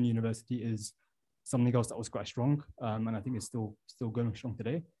within the university is something else that was quite strong. And I think it's still going strong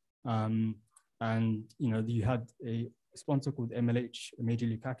today. And you had a sponsor called MLH, Major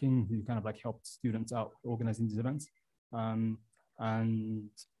League Hacking, who kind of like helped students out organizing these events. And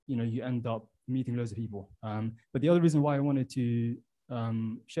you end up meeting loads of people. But the other reason why I wanted to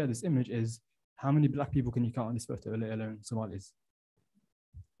share this image is how many Black people can you count on this photo, let alone Somalis?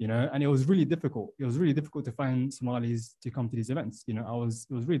 you know, and it was really difficult. It was really difficult to find Somalis to come to these events. You know,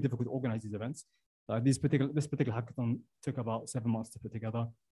 it was really difficult to organize these events. This particular hackathon took about 7 months to put together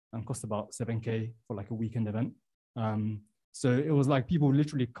and cost about 7K for like a weekend event. So it was like people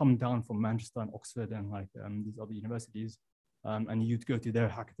literally come down from Manchester and Oxford and like these other universities, and you'd go to their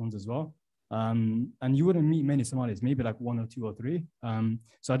hackathons as well. And you wouldn't meet many Somalis, maybe like 1 or 2 or 3.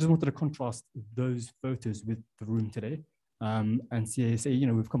 So I just wanted to contrast those photos with the room today, and say, you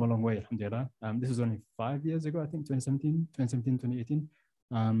know, we've come a long way, alhamdulillah. This was only 5 years ago, I think,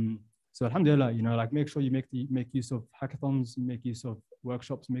 2018. So alhamdulillah, you know, like make sure you make use of hackathons, make use of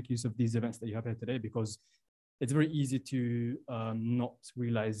workshops, make use of these events that you have here today, because it's very easy to not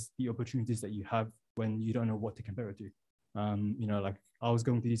realize the opportunities that you have when you don't know what to compare it to. You know, like I was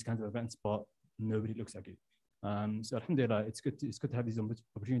going to these kinds of events, but nobody looks like you. So alhamdulillah, it's good to have these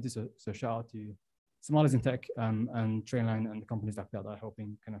opportunities. So shout out to Somalis in Tech and Trainline and the companies like that are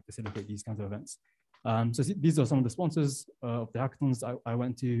helping kind of facilitate these kinds of events. So these are some of the sponsors of the hackathons I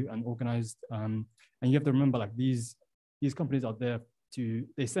went to and organized. And you have to remember, like these companies are there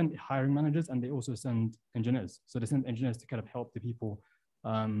they send hiring managers and they also send engineers. So they send engineers to kind of help the people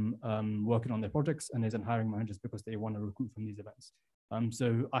working on their projects, and they send hiring managers because they want to recruit from these events.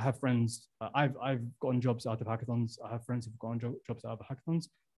 So I have friends, I've gotten jobs out of hackathons. I have friends who've gotten jobs out of hackathons.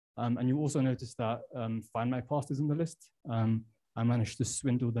 And you also notice that Find My Past is on the list. I managed to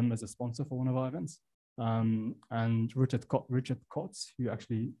swindle them as a sponsor for one of our events. And Richard Kotz, who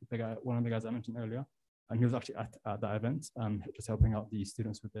actually, one of the guys I mentioned earlier, and he was actually at that event, just helping out the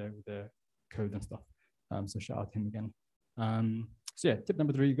students with their code and stuff. So shout out to him again. So yeah, tip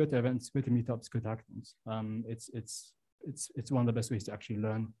number 3: go to events, go to meetups, go to hackathons. It's one of the best ways to actually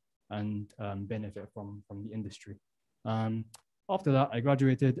learn and benefit from the industry. After that, I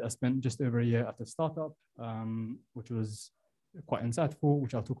graduated. I spent just over a year at a startup, which was quite insightful,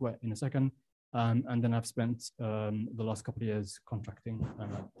 which I'll talk about in a second. And then I've spent the last couple of years contracting at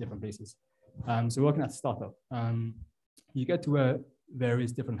different places. So working at a startup, you get to wear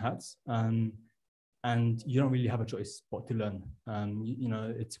various different hats, and you don't really have a choice but to learn. You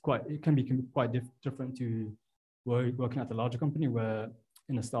know, it can be quite different to working at a larger company, where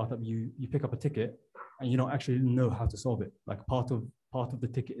in a startup you pick up a ticket and you don't actually know how to solve it. Like part of the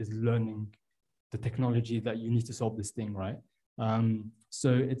ticket is learning the technology that you need to solve this thing, right?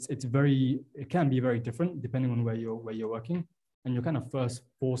 So it can be very different depending on where you're working, and you're kind of first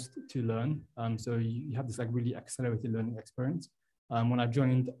forced to learn. So you have this like really accelerated learning experience. When I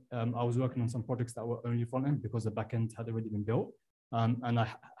joined, I was working on some projects that were only front end because the back end had already been built, and I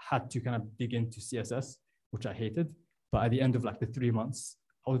had to kind of dig into CSS, which I hated. But at the end of like the 3 months,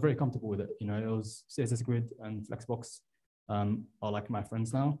 I was very comfortable with it. You know, it was CSS Grid and Flexbox are like my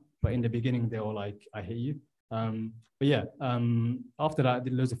friends now. But in the beginning, they were like, I hate you. But yeah, after that, I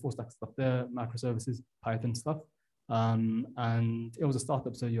did loads of full stack stuff there, microservices, Python stuff. And it was a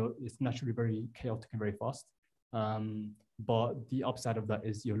startup, so it's naturally very chaotic and very fast. But the upside of that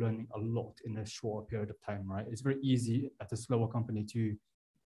is you're learning a lot in a short period of time, right? It's very easy at a slower company to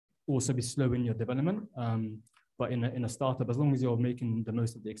also be slow in your development. But in a startup, as long as you're making the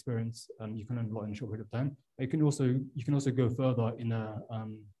most of the experience, you can learn a lot in a short period of time. But you can also go further in a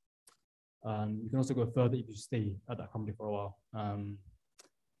you can also go further if you stay at that company for a while.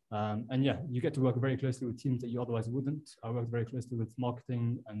 And yeah, you get to work very closely with teams that you otherwise wouldn't. I worked very closely with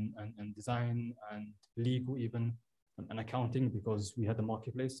marketing and design and legal even, and accounting, because we had the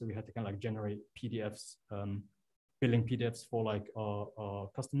marketplace. So we had to kind of like generate PDFs, billing PDFs for like our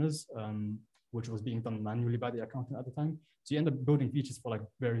customers, which was being done manually by the accountant at the time. So you end up building features for like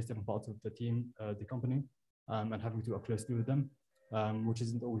various different parts of the team, the company, and having to work closely with them, which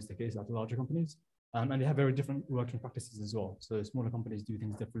isn't always the case at larger companies. And they have very different working practices as well. So smaller companies do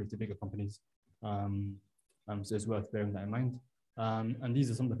things differently to bigger companies. So it's worth bearing that in mind. And these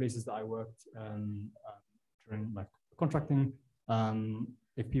are some of the places that I worked during like contracting.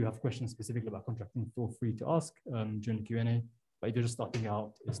 If people have questions specifically about contracting, feel free to ask during the Q&A. But if you're just starting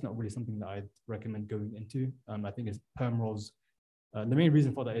out, it's not really something that I'd recommend going into. I think it's perm roles. The main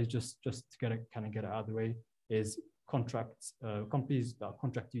reason for that is just to get it out of the way is contracts. Companies that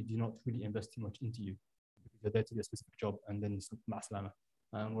contract you do not really invest too much into you, because you're there to do a specific job and then it's maslama.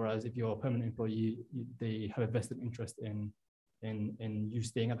 Whereas if you're a permanent employee, they have a vested interest in you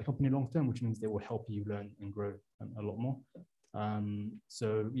staying at the company long term, which means they will help you learn and grow a lot more.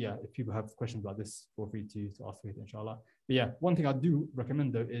 So yeah, if people have questions about this, feel free to ask later, inshallah. But yeah, one thing I do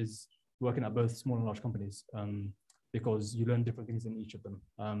recommend though is working at both small and large companies, because you learn different things in each of them.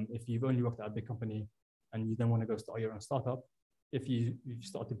 If you've only worked at a big company and you then want to go start your own startup, if you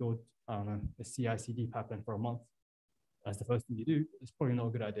start to build, I don't know, a CI/CD pipeline for a month, as the first thing you do, it's probably not a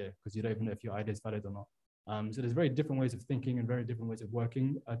good idea because you don't even know if your idea is valid or not. So there's very different ways of thinking and very different ways of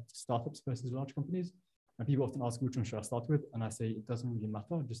working at startups versus large companies. And people often ask, which one should I start with? And I say, it doesn't really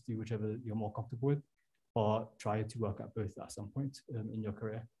matter. Just do whichever you're more comfortable with, or try to work at both at some point in your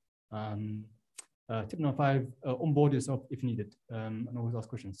career. Tip number 5, onboard yourself if needed, and always ask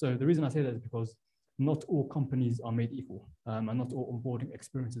questions. So the reason I say that is because not all companies are made equal, and not all onboarding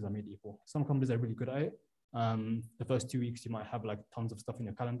experiences are made equal. Some companies are really good at it. The first 2 weeks, you might have like tons of stuff in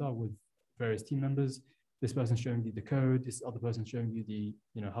your calendar with various team members. This person's showing you the code. This other person's showing you the,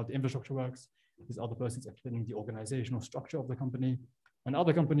 how the infrastructure works. This other person's explaining the organizational structure of the company. And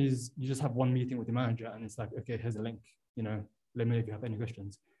other companies, you just have one meeting with the manager, and it's like, okay, here's a link. Let me know if you have any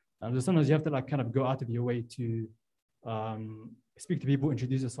questions. So sometimes you have to like kind of go out of your way to speak to people,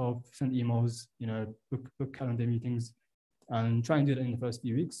 introduce yourself, send emails, book calendar meetings, and try and do that in the first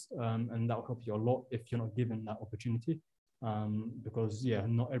few weeks. And that will help you a lot if you're not given that opportunity. Because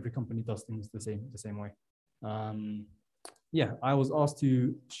not every company does things the same way. I was asked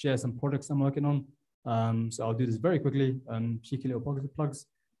to share some projects I'm working on. So I'll do this very quickly, cheeky little plugs.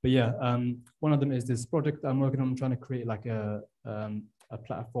 But one of them is this project I'm working on. I'm trying to create like a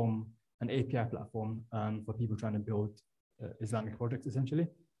platform, an API platform for people trying to build Islamic projects essentially.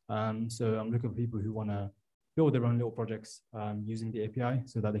 So I'm looking for people who want to build their own little projects using the API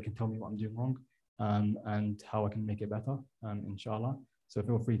so that they can tell me what I'm doing wrong and how I can make it better, inshallah. So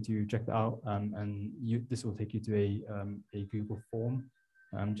feel free to check that out. And this will take you to a Google form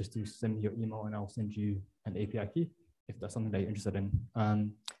just to send me your email, and I'll send you an API key if that's something that you're interested in.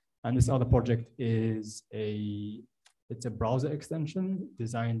 And this other project is it's a browser extension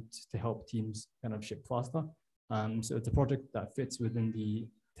designed to help teams kind of ship faster. So it's a project that fits within the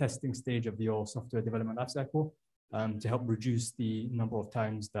testing stage of your software development lifecycle to help reduce the number of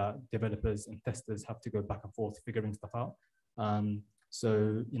times that developers and testers have to go back and forth figuring stuff out.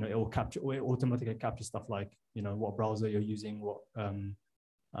 So it will automatically capture stuff like what browser you're using, what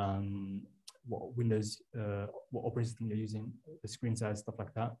Windows, what operating system you're using, the screen size, stuff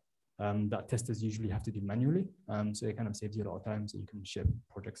like that. That testers usually have to do manually. So it kind of saves you a lot of time so you can ship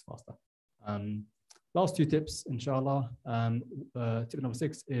projects faster. Last 2 tips, inshallah. Tip number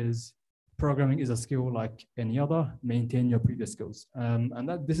 6 is programming is a skill like any other. Maintain your previous skills. And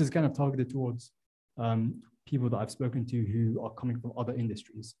this is kind of targeted towards people that I've spoken to who are coming from other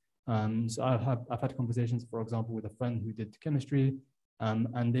industries. So I've had conversations, for example, with a friend who did chemistry,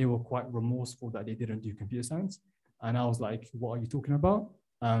 and they were quite remorseful that they didn't do computer science. And I was like, what are you talking about?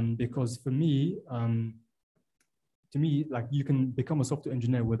 Because for me, like you can become a software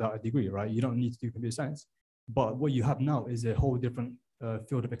engineer without a degree, right? You don't need to do computer science. But what you have now is a whole different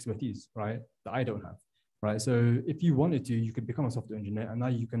field of expertise, right? That I don't have, right? So if you wanted to, you could become a software engineer, and now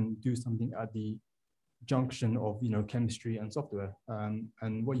you can do something at the junction of chemistry and software.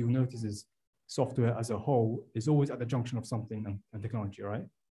 And what you'll notice is software as a whole is always at the junction of something and technology, right?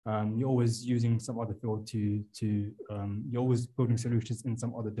 You're always using some other field you're always building solutions in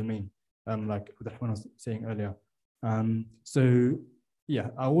some other domain, like Abdirahman was saying earlier. So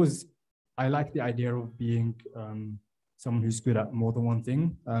I like the idea of being someone who's good at more than one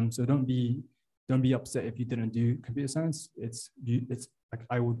thing. So don't be upset if you didn't do computer science. It's like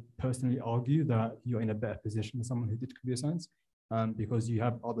I would personally argue that you're in a better position than someone who did computer science, because you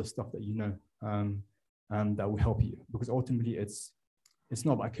have other stuff that that will help you. Because ultimately, it's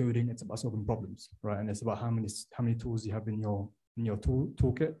not about coding; it's about solving problems, right? And it's about how many tools you have in your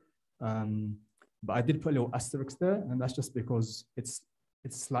toolkit. But I did put a little asterisk there, and that's just because it's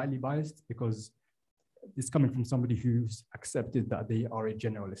slightly biased, because it's coming from somebody who's accepted that they are a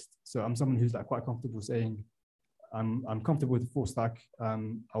generalist. So I'm someone who's like quite comfortable saying, I'm comfortable with full stack.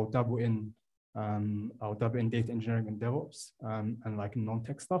 I'll dabble in data engineering and DevOps and like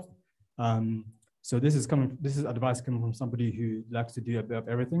non-tech stuff. So this is advice coming from somebody who likes to do a bit of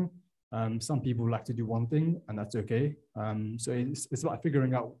everything. Some people like to do one thing, and that's okay. So it's about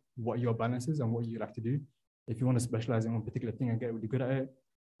figuring out what your balance is and what you like to do. If you want to specialize in one particular thing and get really good at it,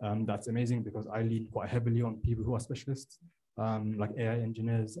 that's amazing, because I lean quite heavily on people who are specialists, like AI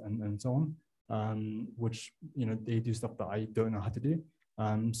engineers and so on, which they do stuff that I don't know how to do.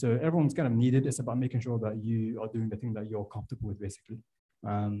 So everyone's kind of needed. It's about making sure that you are doing the thing that you're comfortable with, basically.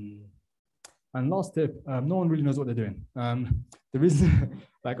 And last tip, no one really knows what they're doing. The reason,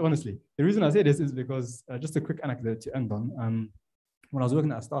 like honestly, the reason I say this is because just a quick anecdote to end on. When I was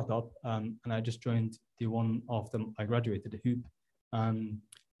working at a startup and I just joined the one after I graduated, Hoop,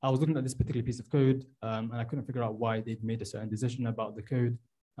 I was looking at this particular piece of code and I couldn't figure out why they'd made a certain decision about the code.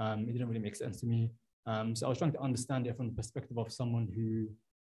 It didn't really make sense to me. So I was trying to understand it from the perspective of someone who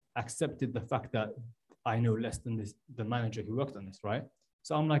accepted the fact that I know less than the manager who worked on this, right?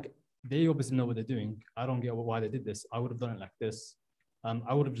 So I'm like, they obviously know what they're doing. I don't get why they did this. I would have done it like this.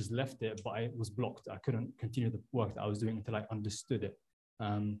 I would have just left it, but I was blocked. I couldn't continue the work that I was doing until I understood it.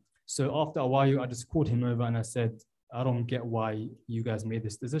 So after a while, I just called him over and I said, I don't get why you guys made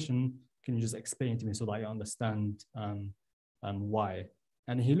this decision. Can you just explain to me so that I understand why?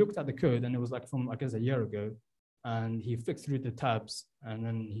 And he looked at the code and it was like from, I guess, a year ago. And he flicked through the tabs and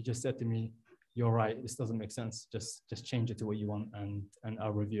then he just said to me, you're right, this doesn't make sense. Just change it to what you want and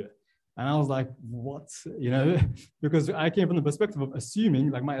I'll review it. And I was like, what? You know, because I came from the perspective of assuming,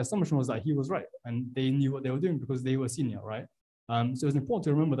 like my assumption was that he was right and they knew what they were doing because they were senior, right? So it's important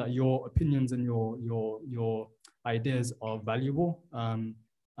to remember that your opinions and your ideas are valuable and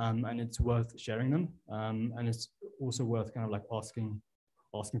it's worth sharing them. And it's also worth kind of like asking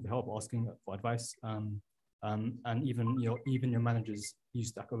for help, asking for advice. And even your managers use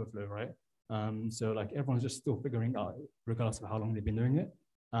Stack Overflow, right? So like everyone's just still figuring out, regardless of how long they've been doing it.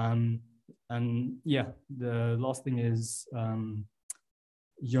 And yeah, the last thing is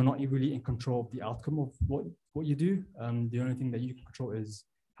you're not really in control of the outcome of what you do. The only thing that you can control is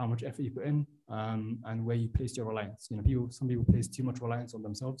how much effort you put in and where you place your reliance. You know, some people place too much reliance on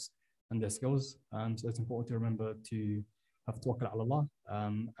themselves and their skills. So it's important to remember to have tawakkul ala Allah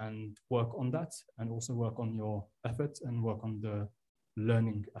and work on that, and also work on your effort and work on the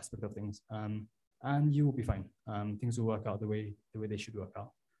learning aspect of things. And you will be fine. Things will work out the way they should work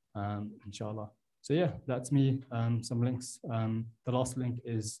out, inshallah. So yeah, that's me. Some links. The last link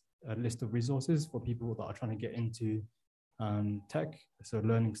is a list of resources for people that are trying to get into tech. So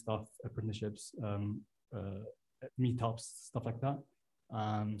learning stuff, apprenticeships, meetups, stuff like that.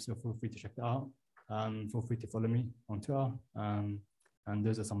 So feel free to check that out. Feel free to follow me on Twitter. And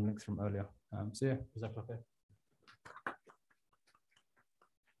those are some links from earlier. So yeah, jazakallah khair.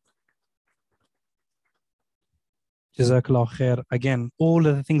 Jazakallah khair. Again, all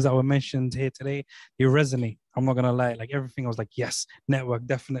of the things that were mentioned here today, they resonate. I'm not gonna lie, like everything I was like, yes, network,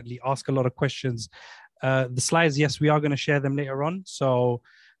 definitely. Ask a lot of questions. The slides, yes, we are gonna share them later on. So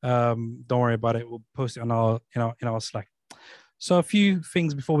don't worry about it. We'll post it on our in our Slack. So a few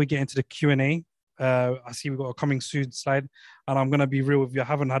things before we get into the Q&A. I see we've got a coming soon slide, and I'm gonna be real with you. I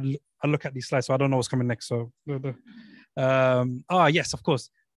haven't had a look at these slides, so I don't know what's coming next. So yes, of course.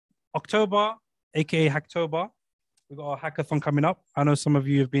 October, aka Hacktober. We've got our hackathon coming up. I know some of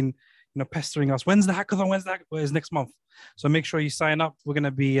you have been, pestering us. When's the hackathon? Well, it's next month. So make sure you sign up. We're going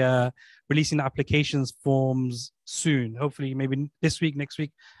to be releasing the applications forms soon. Hopefully, maybe this week, next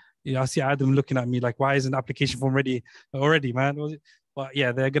week. I see Adam looking at me like, why isn't the application form ready already, man? But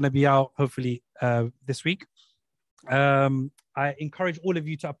yeah, they're going to be out hopefully this week. I encourage all of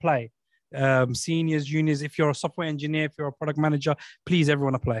you to apply. Seniors, juniors, if you're a software engineer, if you're a product manager, please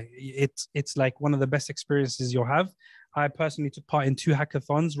everyone apply. It's like one of the best experiences you'll have. I personally took part in 2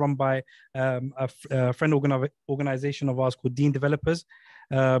 hackathons run by a friend organization of ours called Dean Developers.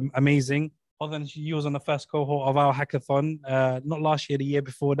 Amazing. Hodan, you was on the first cohort of our hackathon, not last year, the year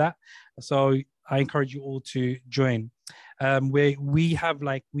before that. So I encourage you all to join. We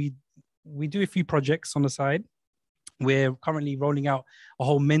do a few projects on the side. We're currently rolling out a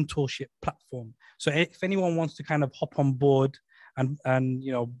whole mentorship platform. So if anyone wants to kind of hop on board and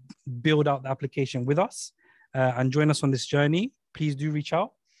build out the application with us and join us on this journey, please do reach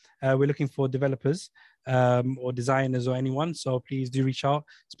out. We're looking for developers or designers or anyone. So please do reach out.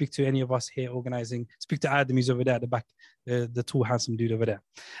 Speak to any of us here organizing. Speak to Adam, he's over there at the back, the tall, handsome dude over there.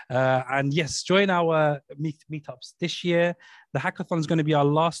 And yes, join our meetups this year. The hackathon is going to be our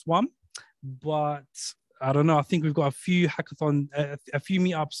last one, but I don't know. I think we've got a few a few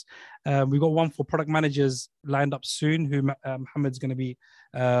meetups. We've got one for product managers lined up soon, who Mohammed's going to be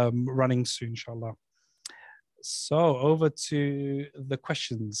running soon, inshallah. So over to the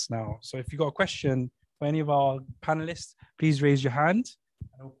questions now. So if you've got a question for any of our panelists, please raise your hand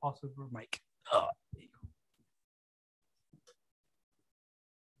and we'll pass over the mic.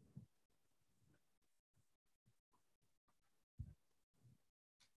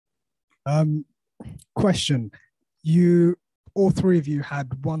 Question. All 3 of you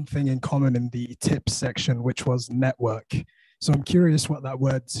had one thing in common in the tips section, which was network. So I'm curious what that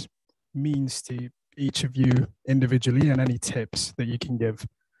word means to each of you individually and any tips that you can give.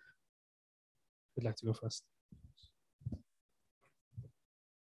 Would like to go first.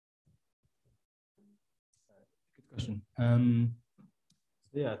 Good question.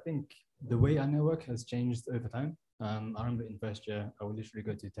 Yeah, I think the way I network has changed over time. I remember in first year, I would literally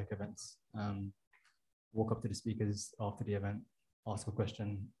go to tech events, walk up to the speakers after the event, ask a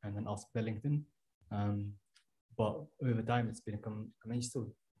question, and then ask their LinkedIn. But over time, it's become, I mean, you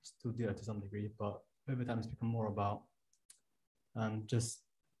still do that to some degree, but over time it's become more about just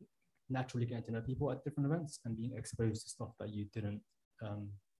naturally getting to know people at different events and being exposed to stuff that you didn't know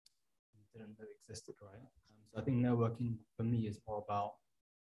existed, right? So I think networking for me is more about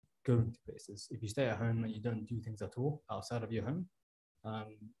going to places. If you stay at home and you don't do things at all outside of your home,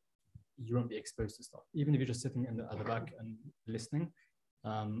 you won't be exposed to stuff. Even if you're just sitting at the back and listening,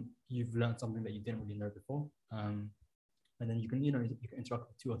 you've learned something that you didn't really know before. And then you can interact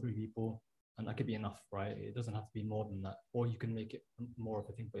with 2 or 3 people, and that could be enough, right? It doesn't have to be more than that. Or you can make it more of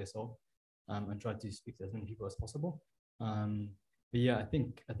a thing for yourself, and try to speak to as many people as possible. But yeah, I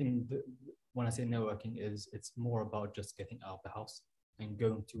think when I say networking, it's more about just getting out of the house and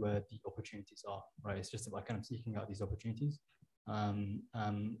going to where the opportunities are, right? It's just about kind of seeking out these opportunities,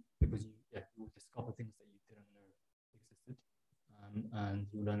 because you will discover things that you didn't know existed, and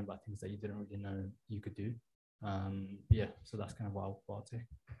you learn about things that you didn't really know you could do. Yeah, so that's kind of what I'll say.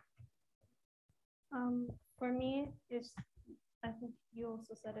 For me, I think you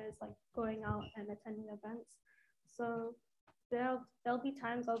also said it's like going out and attending events. So there'll be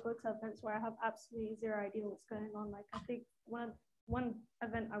times I'll go to events where I have absolutely zero idea what's going on. Like I think one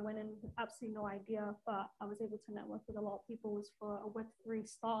event I went in with absolutely no idea, but I was able to network with a lot of people, was for a Web3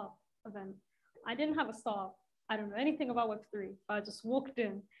 startup event. I didn't have a startup. I don't know anything about Web3. I just walked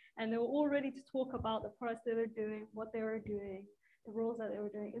in and they were all ready to talk about the products they were doing, what they were doing, the roles that they were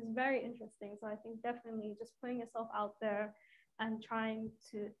doing. It's very interesting. So I think definitely just putting yourself out there and having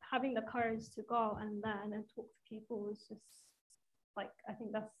the courage to go out and learn and talk to people is just like, I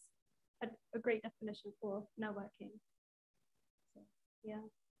think that's a great definition for networking. So, yeah.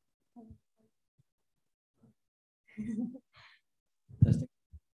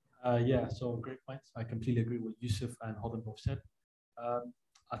 Yeah, so great points. I completely agree with Yusuf and Hodan both said.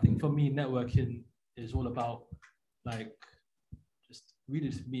 I think for me, networking is all about like just really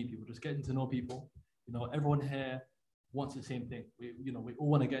just meeting people, just getting to know people. You know, everyone here wants the same thing. We all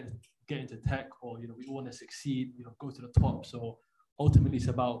want to get into tech, or we all want to succeed. Go to the top. So ultimately, it's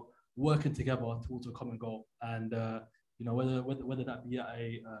about working together towards a common goal. And whether that be at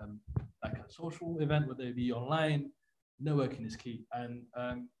a like a social event, whether it be online, networking is key. And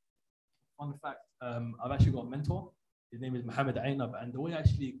fun fact, I've actually got a mentor. His name is Mohammed Ainab, and the way I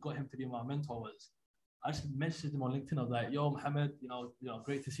actually got him to be my mentor was I actually messaged him on LinkedIn. I was like, "Yo, Mohammed,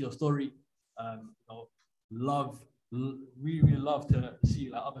 great to see your story. Really love to see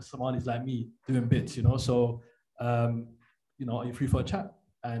like other Somalis like me doing bits. So are you free for a chat?"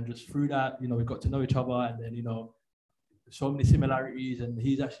 And just through that, we got to know each other, and then so many similarities, and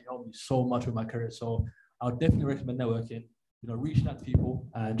he's actually helped me so much with my career. So I'll definitely recommend networking. Reaching out to people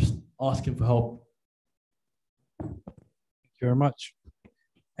and just asking for help. Thank you very much.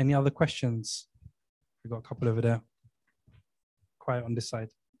 Any other questions? We've got a couple over there. Quiet on this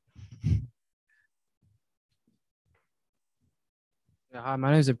side. Yeah, hi, my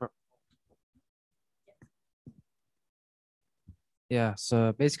name is Ibrahim. Yeah,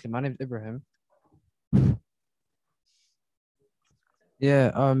 so basically my name is Ibrahim.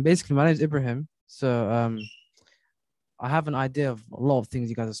 Yeah, basically my name is Ibrahim. So I have an idea of a lot of things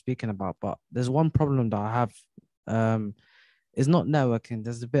you guys are speaking about, but there's one problem that I have. It's not networking.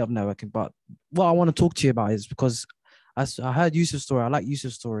 There's a bit of networking, but what I want to talk to you about is because I heard Yusuf's story. I like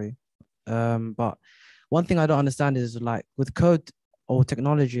Yusuf's story. But one thing I don't understand is like with code or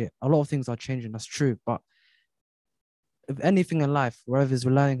technology, a lot of things are changing. That's true. But if anything in life, whether it's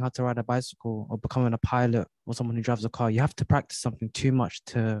learning how to ride a bicycle or becoming a pilot or someone who drives a car, you have to practice something too much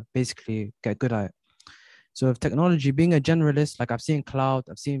to basically get good at it. So with technology, being a generalist, like I've seen cloud,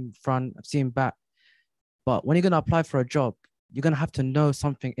 I've seen front, I've seen back. But when you're going to apply for a job, you're going to have to know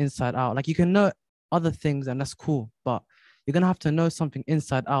something inside out. Like you can know other things and that's cool, but you're going to have to know something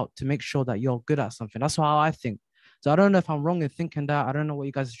inside out to make sure that you're good at something. That's how I think. So I don't know if I'm wrong in thinking that. I don't know what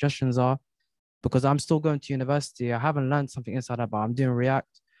you guys' suggestions are because I'm still going to university. I haven't learned something inside out, but I'm doing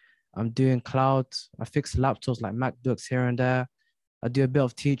React. I'm doing cloud. I fix laptops like MacBooks here and there. I do a bit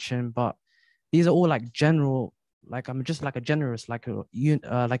of teaching, but these are all like general, like I'm just like a generalist, like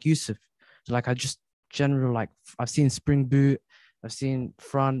Yusuf. So like I just general, like I've seen Spring Boot, I've seen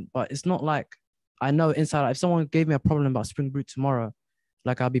front, but it's not like I know inside. If someone gave me a problem about Spring Boot tomorrow,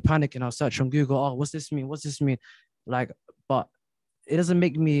 like I'll be panicking. I'll search on Google. Oh, what's this mean? What's this mean? Like, but it doesn't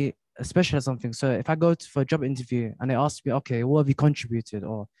make me a specialist or something. So if I go for a job interview and they ask me, okay, what have you contributed?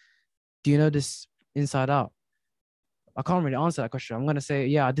 Or do you know this inside out? I can't really answer that question. I'm going to say,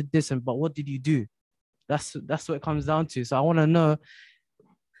 yeah, I did this, but what did you do? That's what it comes down to. So I want to know,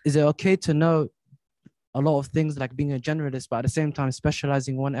 is it okay to know a lot of things like being a generalist, but at the same time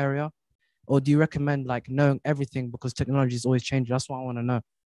specializing in one area? Or do you recommend like knowing everything because technology is always changing? That's what I want to know.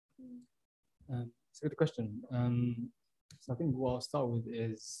 a good question. So I think what I'll start with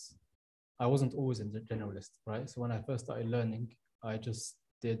is I wasn't always a generalist, right? So when I first started learning, I just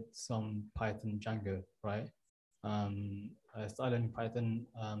did some Python Django, right? I started learning Python.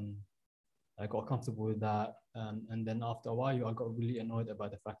 I got comfortable with that. And then after a while, I got really annoyed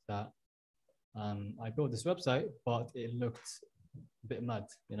about the fact that I built this website, but it looked a bit mad,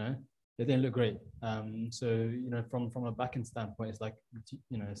 you know? It didn't look great. So, you know, from a backend standpoint, it's like,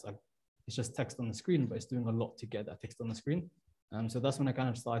 you know, it's just text on the screen, but it's doing a lot to get that text on the screen. So that's when I kind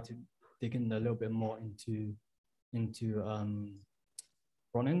of started to dig in a little bit more into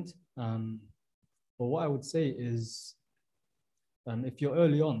front end. But what I would say is, if you're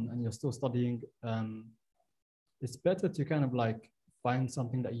early on and you're still studying, it's better to kind of like find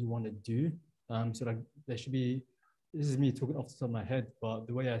something that you want to do. So like there should be, this is me talking off the top of my head, but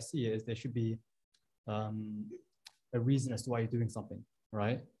the way I see it is there should be a reason as to why you're doing something,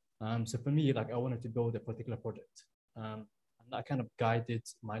 right? So for me, like I wanted to build a particular project, and that kind of guided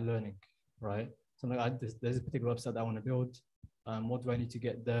my learning, right? So like there's a particular website that I want to build. What do I need to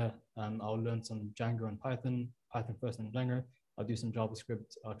get there? I'll learn some Django and Python first and Django. I'll do some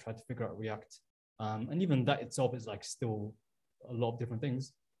JavaScript. I'll try to figure out React. And even that itself is like still a lot of different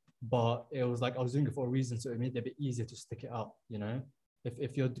things. But it was like I was doing it for a reason, so it made it a bit easier to stick it out. You know,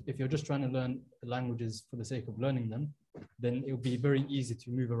 if you're just trying to learn languages for the sake of learning them, then it will be very easy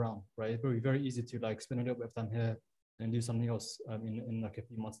to move around, right? It will be very easy to like spend a little bit of time here and do something else in like a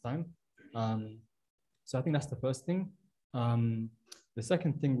few months' time. So I think that's the first thing. The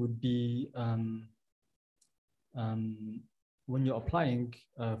second thing would be when you're applying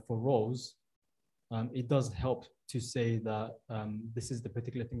for roles, it does help to say that this is the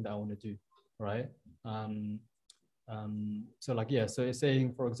particular thing that I want to do, right? So like, yeah, so it's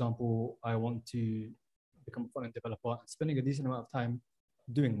saying, for example, I want to become a front-end developer and spending a decent amount of time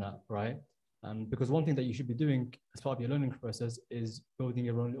doing that, right? Because one thing that you should be doing as part of your learning process is building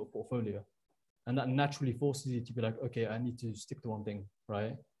your own little portfolio. And that naturally forces you to be like, okay, I need to stick to one thing,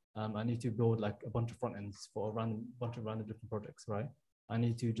 right? I need to build like a bunch of front ends for a bunch of random different projects, right? I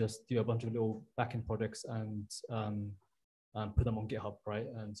need to just do a bunch of little backend projects and put them on GitHub, right?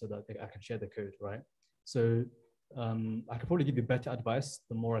 And so that I can share the code, right? So I could probably give you better advice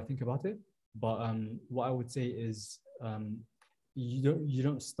the more I think about it. But what I would say is you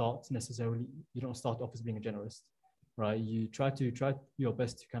don't start off as being a generalist, right? You try your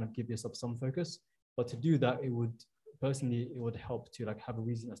best to kind of give yourself some focus, but to do that, it would help to like have a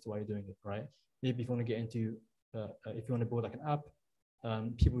reason as to why you're doing it, right? Maybe if you want to get into, if you want to build like an app,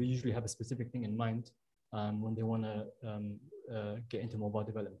 people usually have a specific thing in mind when they want to get into mobile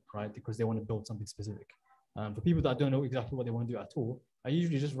development, right? Because they want to build something specific. For people that don't know exactly what they want to do at all, I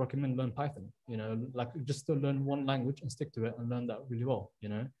usually just recommend learn Python, you know, like just to learn one language and stick to it and learn that really well, you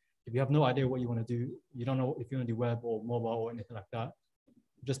know. If you have no idea what you want to do, you don't know if you want to do web or mobile or anything like that,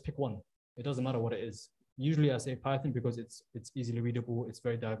 just pick one. It doesn't matter what it is. Usually I say Python because it's easily readable, it's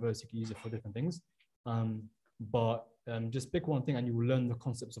very diverse, you can use it for different things. But just pick one thing and you will learn the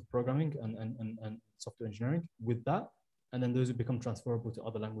concepts of programming and software engineering with that. And then those will become transferable to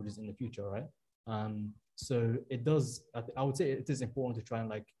other languages in the future, right? So it does, I would say it is important to try and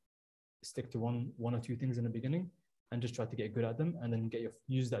like stick to one or two things in the beginning and just try to get good at them and then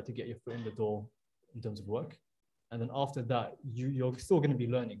use that to get your foot in the door in terms of work. And then after that, you're still going to be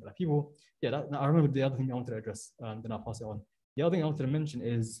learning. Like people, yeah, I remember the other thing I wanted to address, then I'll pass it on. The other thing I wanted to mention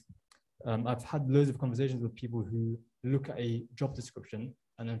is I've had loads of conversations with people who look at a job description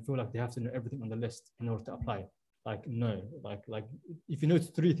and then feel like they have to know everything on the list in order to apply. Like, no, like if you know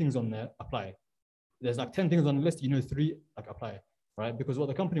 3 things on there, apply. There's like 10 things on the list, you know 3, like apply, right? Because what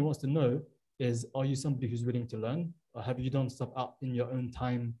the company wants to know is, are you somebody who's willing to learn? Or have you done stuff out in your own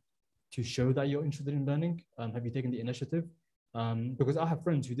time to show that you're interested in learning? Have you taken the initiative? Because I have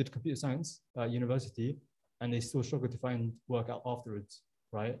friends who did computer science at university and they still struggle to find work out afterwards,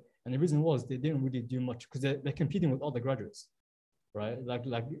 right? And the reason was they didn't really do much because they're competing with other graduates, right? Like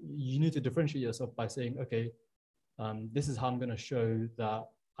you need to differentiate yourself by saying, okay, this is how I'm going to show that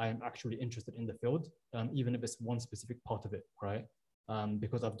I am actually interested in the field, even if it's one specific part of it, right?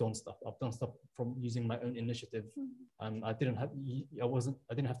 Because I've done stuff from using my own initiative. I didn't have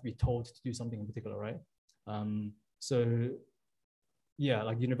to be told to do something in particular, right? So yeah,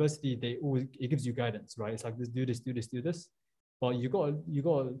 like university, it gives you guidance, right? It's like this, do this. But you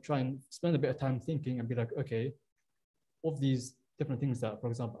gotta try and spend a bit of time thinking and be like, okay, of these different things that, for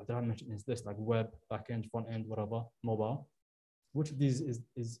example, that I mentioned is this, like web, backend, front end, whatever, mobile. Which of these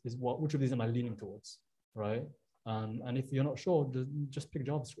which of these am I leaning towards, right? And if you're not sure, just pick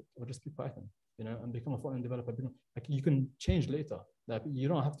JavaScript or just pick Python, you know, and become a front-end developer. Like you can change later. Like you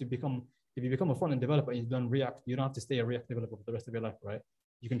don't have to become if you become a front-end developer and you've done React, you don't have to stay a React developer for the rest of your life, right?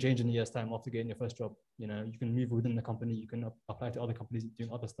 You can change in a year's time after getting your first job. You know, you can move within the company, you can apply to other companies doing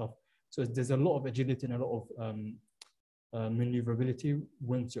other stuff. So there's a lot of agility and a lot of maneuverability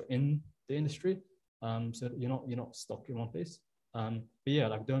once you're in the industry. So you're not stuck in one place. But yeah,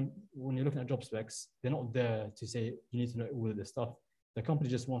 like when you're looking at job specs, they're not there to say you need to know all of this stuff. The company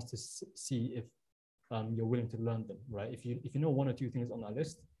just wants to see if you're willing to learn them, right? If you know one or two things on that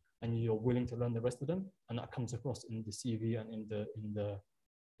list and you're willing to learn the rest of them, and that comes across in the CV and in the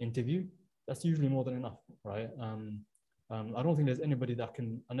interview, that's usually more than enough, right? I don't think there's anybody that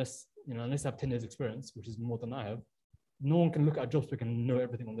can, unless they have 10 years experience, which is more than I have, no one can look at a job spec and know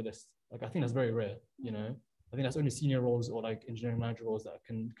everything on the list. Like, I think that's very rare, you know? I think that's only senior roles or like engineering manager roles that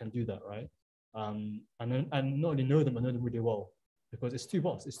can do that, right? And not only know them, but know them really well, because it's too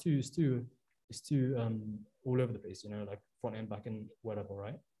vast, it's too all over the place, you know, like front end, back end, whatever,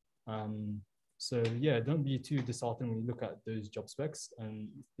 right? So yeah, don't be too disheartened when you look at those job specs and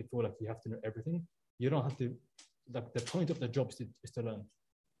you feel like you have to know everything. You don't have to. Like, the point of the job is to learn.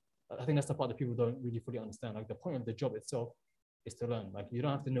 I think that's the part that people don't really fully understand. Like, the point of the job itself is to learn. Like, you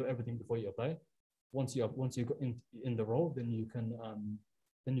don't have to know everything before you apply. Once you got in the role, then you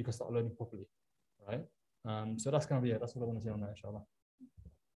can start learning properly, right? So that's kind of, that's what I want to say on that, inshallah.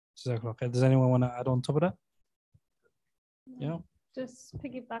 Okay. Does anyone want to add on top of that? Yeah. Just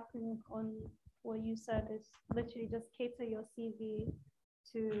piggybacking on what you said, is literally just cater your CV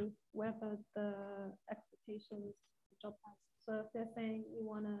to whether the expectations the job has. So if they're saying you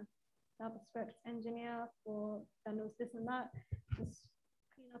want to have a specs engineer that knows this and that, just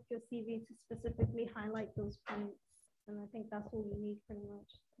clean up your CV to specifically highlight those points. And I think that's all you need pretty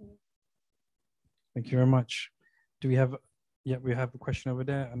much. Yeah. Thank you very much. Do we have, we have a question over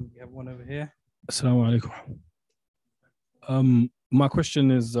there and we have one over here. Assalamu alaikum. My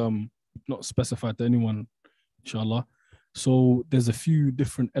question is not specified to anyone, inshallah. So there's a few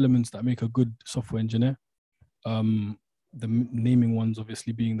different elements that make a good software engineer. The naming ones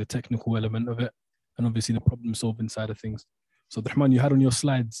obviously being the technical element of it, and obviously the problem solving side of things. So Abdirahman, you had on your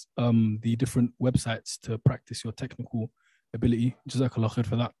slides the different websites to practice your technical ability. Jazakallah khair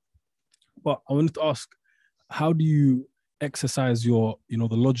for that. But I wanted to ask, how do you exercise your, the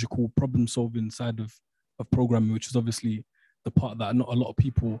logical problem solving side of programming, which is obviously the part that not a lot of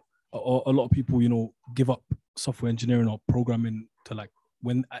people, give up software engineering or programming to like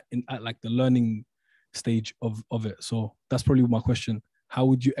when at like the learning stage of it. So that's probably my question. How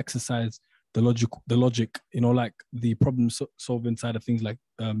would you exercise the logic, like the problem solving side of things, like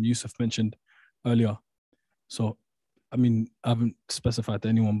Yusuf mentioned earlier? So, I mean, I haven't specified to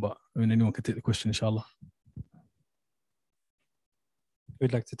anyone, but I mean, anyone can take the question, inshallah.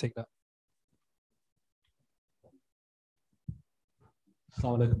 Who'd like to take that?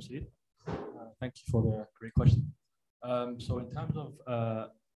 Assalamu alaikum, Saeed. Thank you for the great question. So in terms of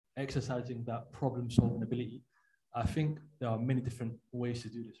exercising that problem-solving ability, I think there are many different ways to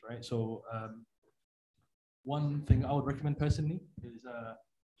do this, right? So one thing I would recommend personally is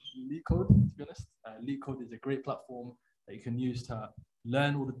LeetCode, to be honest. LeetCode is a great platform that you can use to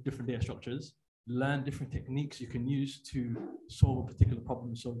learn all the different data structures, learn different techniques you can use to solve a particular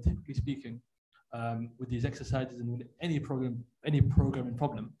problem. So typically speaking, with these exercises and with any programming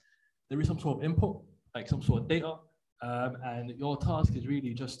problem, there is some sort of input, like some sort of data, and your task is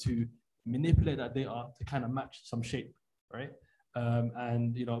really just to manipulate that data to kind of match some shape, right?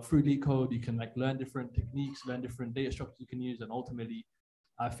 And through LeetCode, you can like learn different techniques, learn different data structures you can use, and ultimately,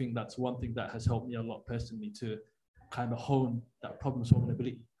 I think that's one thing that has helped me a lot personally to kind of hone that problem-solving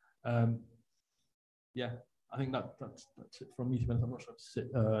ability. Yeah, I think that's it from me. I'm not sure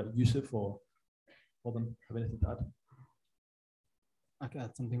if Yusuf or Hodan have anything to add. I can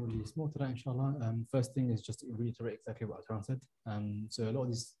add something really small to that, inshallah. First thing is just to reiterate exactly what Abdirahman said. So a lot of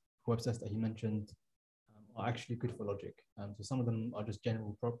these websites that he mentioned are actually good for logic. So some of them are just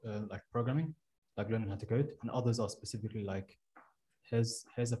general like programming, like learning how to code, and others are specifically like, here's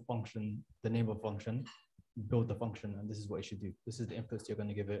a function, the name of a function, build the function, and this is what you should do. This is the inputs you're going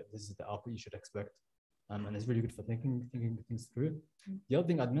to give it. This is the output you should expect. And it's really good for thinking things through. The other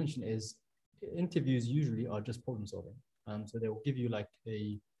thing I'd mention is interviews usually are just problem solving. So they will give you like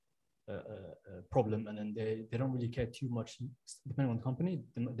a problem, and then they don't really care too much, depending on the company,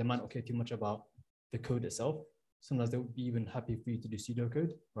 they might not care too much about the code itself. Sometimes they would be even happy for you to do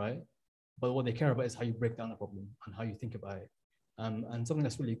pseudocode, right? But what they care about is how you break down a problem and how you think about it. And something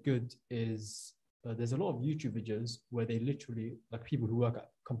that's really good is there's a lot of YouTube videos where they literally, like people who work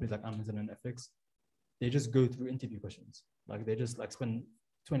at companies like Amazon and Netflix, they just go through interview questions. Like they just like spend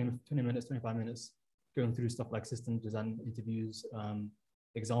 20 minutes, 25 minutes going through stuff like system design interviews,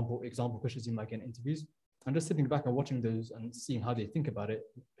 example questions you might get in interviews. And just sitting back and watching those and seeing how they think about it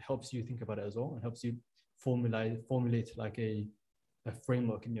helps you think about it as well, and helps you formulate like a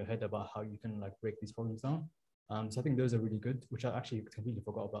framework in your head about how you can like break these problems down. So I think those are really good, which I actually completely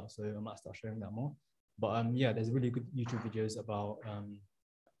forgot about. So I might start sharing that more. But yeah, there's really good YouTube videos about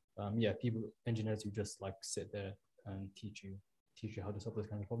people, engineers who just like sit there and teach you how to solve those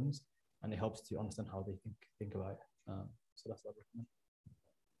kind of problems, and it helps to understand how they think about it. So that's what I recommend.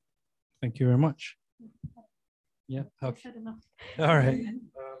 Thank you very much. Yeah. Okay. All right.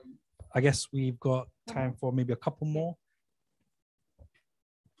 I guess we've got time for maybe a couple more.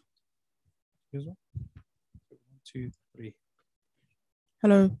 Here's one. 1, 2, 3.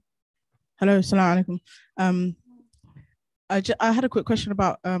 Hello, assalamu alaikum. I had a quick question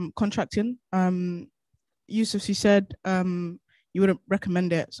about contracting. Yusuf, you said you wouldn't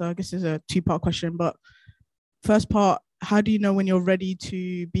recommend it, so I guess it's a two-part question. But first part, how do you know when you're ready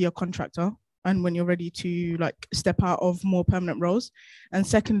to be a contractor and when you're ready to like step out of more permanent roles? And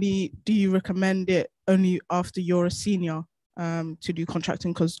secondly, do you recommend it only after you're a senior to do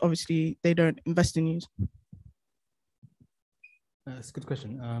contracting, because obviously they don't invest in you? That's a good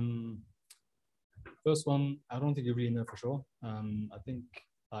question. First one, I don't think you really know for sure. I think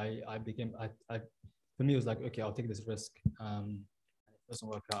for me, it was like, okay, I'll take this risk. If it doesn't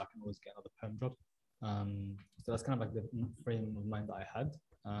work out, I can always get another perm job. So that's kind of like the frame of mind that I had.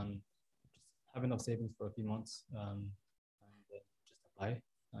 Just have enough savings for a few months and then just apply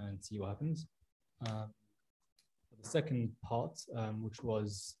and see what happens. The second part, which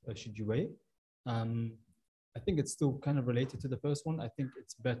was should you wait? I think it's still kind of related to the first one. I think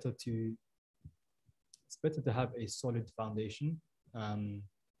it's better to have a solid foundation,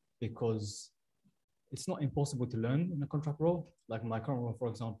 because it's not impossible to learn in a contract role. Like my current role, for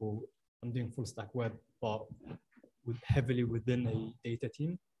example, I'm doing full stack web, but heavily within a data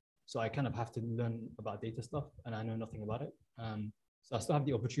team. So I kind of have to learn about data stuff, and I know nothing about it. So I still have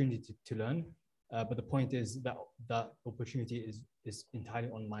the opportunity to learn, but the point is that that opportunity is entirely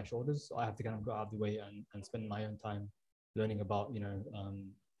on my shoulders. So I have to kind of go out of the way and spend my own time learning about,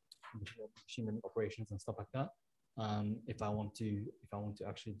 machine learning operations and stuff like that. If I want to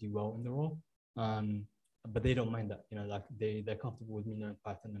actually do well in the role. But they don't mind that, like they're comfortable with me knowing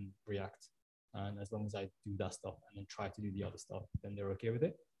Python and React. And as long as I do that stuff and then try to do the other stuff, then they're okay with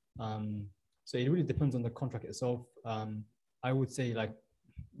it. So it really depends on the contract itself. I would say like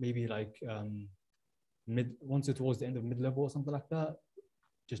maybe like once you're towards the end of mid-level or something like that,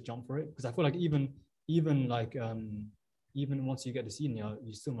 just jump for it. Because I feel like even once you get to senior,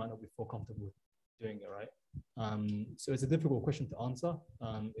 you still might not be full comfortable doing it, right? So it's a difficult question to answer.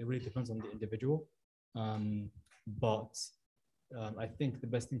 It really depends on the individual. But I think the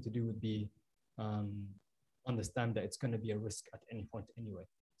best thing to do would be understand that it's going to be a risk at any point anyway.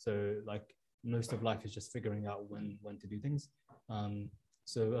 So like most of life is just figuring out when to do things.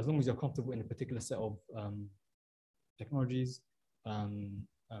 So as long as you're comfortable in a particular set of technologies,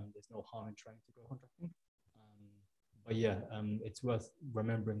 there's no harm in trying to go contracting. But yeah, it's worth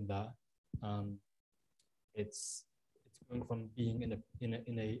remembering that it's going from being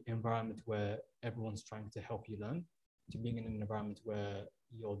in a environment where everyone's trying to help you learn to being in an environment where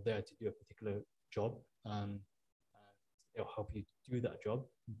you're there to do a particular job. They'll help you do that job,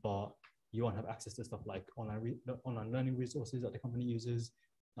 but you won't have access to stuff like online learning resources that the company uses.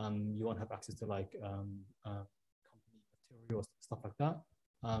 You won't have access to like company materials, stuff like that.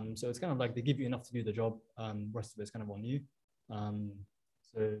 So it's kind of like they give you enough to do the job. Rest of it's kind of on you.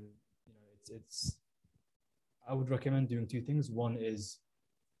 So it's I would recommend doing two things. One is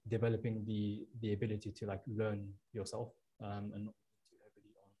developing the ability to like learn yourself and not too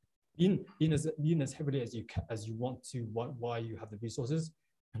heavily on being as heavily as you want to why you have the resources,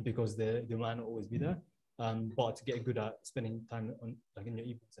 and because they might not always be there. But to get good at spending time on like in your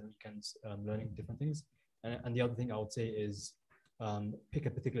evenings and weekends learning different things. And the other thing I would say is pick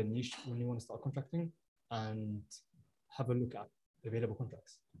a particular niche when you want to start contracting and have a look at available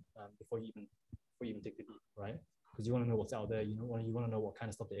contracts before you even take the leap, right? Because you want to know what's out there. You want to know what kind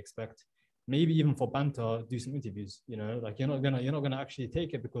of stuff they expect. Maybe even for banter, do some interviews. Like you're not gonna actually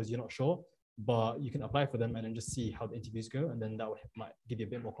take it because you're not sure, but you can apply for them and then just see how the interviews go, and then that might give you a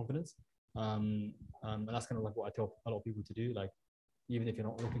bit more confidence. And that's kind of like what I tell a lot of people to do. Like even if you're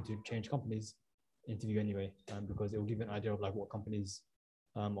not looking to change companies, interview anyway, because it will give you an idea of like what companies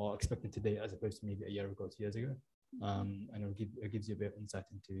are expecting today as opposed to maybe a year ago, 2 years ago. And it gives you a bit of insight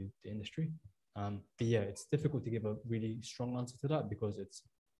into the industry. But yeah, it's difficult to give a really strong answer to that because it's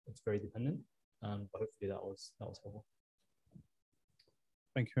very dependent. But hopefully that was helpful.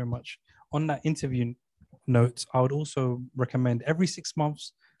 Thank you very much. On that interview notes, I would also recommend every 6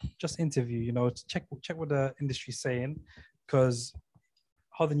 months, just interview, to check what the industry's saying, because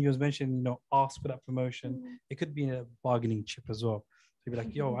Hodan, you was mentioning, ask for that promotion. It could be a bargaining chip as well. So you'd be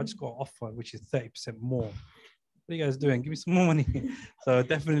like, yo, I just got an offer, which is 30% more. What are you guys doing? Give me some more money. So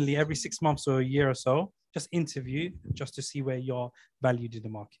definitely every 6 months or a year or so, just interview just to see where you're valued in the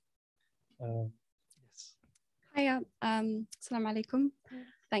market. Yes. Hiya, Assalamu alaikum.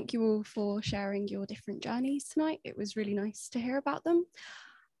 Thank you all for sharing your different journeys tonight. It was really nice to hear about them.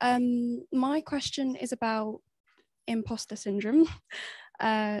 My question is about imposter syndrome.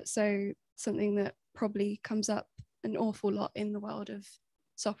 So something that probably comes up an awful lot in the world of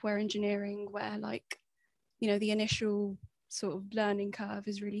software engineering, where the initial sort of learning curve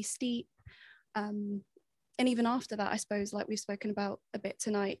is really steep. And even after that, I suppose, like we've spoken about a bit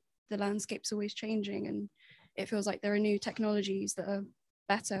tonight, the landscape's always changing, and it feels like there are new technologies that are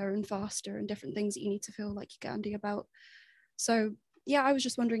better and faster and different things that you need to feel like you're Gandhi about. So yeah, I was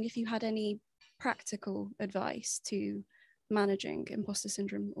just wondering if you had any practical advice to managing imposter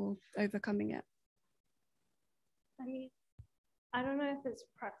syndrome or overcoming it. I mean, I don't know if it's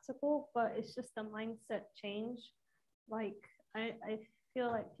practical, but it's just a mindset change. Like, I feel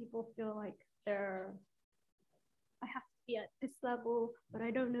like people feel like I have to be at this level, but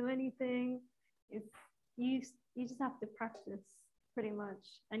I don't know anything. If you just have to practice pretty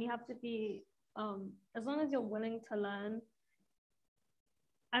much, and you have to be, as long as you're willing to learn,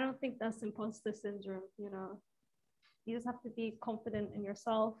 I don't think that's imposter syndrome, You just have to be confident in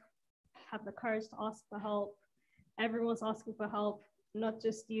yourself, have the courage to ask for help. Everyone's asking for help, not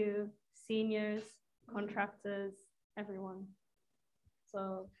just you, seniors, contractors, everyone.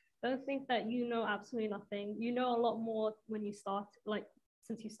 So don't think that you know absolutely nothing. You know a lot more when you start,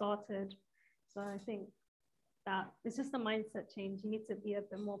 since you started. So I think that it's just a mindset change. You need to be a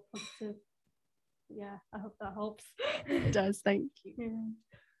bit more positive. Yeah, I hope that helps. It does, thank you.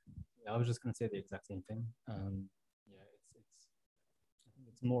 Yeah, I was just going to say the exact same thing. I think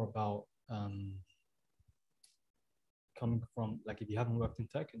it's more about coming from, if you haven't worked in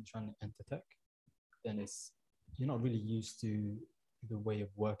tech and trying to enter tech, then you're not really used to the way of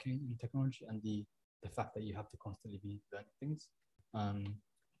working in technology and the fact that you have to constantly be learning things.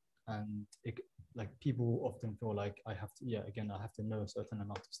 And people often feel like I have to know a certain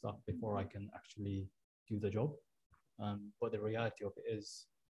amount of stuff before I can actually do the job. But the reality of it is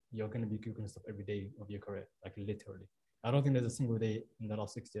you're going to be Googling stuff every day of your career, literally. I don't think there's a single day in the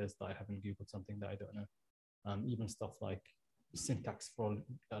last 6 years that I haven't Googled something that I don't know. Even stuff like syntax for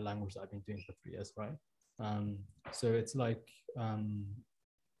a language that I've been doing for 3 years, right? So it's I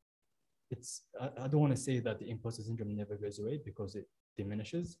don't want to say that the imposter syndrome never goes away because it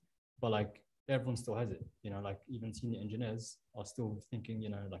diminishes, but everyone still has it, even senior engineers are still thinking,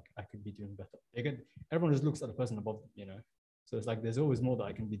 I could be doing better. Everyone just looks at the person above them, so it's there's always more that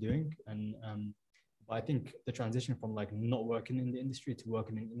I can be doing. And but I think the transition from not working in the industry to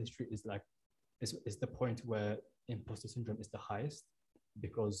working in the industry is is the point where imposter syndrome is the highest,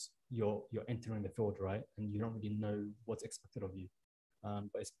 because you're entering the field, right, and you don't really know what's expected of you.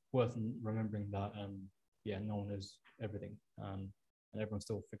 But it's worth remembering that no one knows everything, and everyone's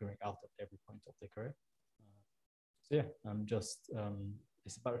still figuring out at every point of their career. So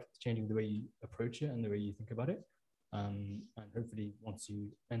it's about changing the way you approach it and the way you think about it, and hopefully once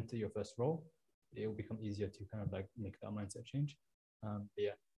you enter your first role, it will become easier to kind of make that mindset change.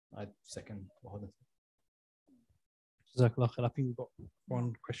 I second what Hodan said. I think we've got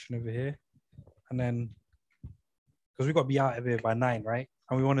one question over here, and then because we've got to be out of here by 9, right?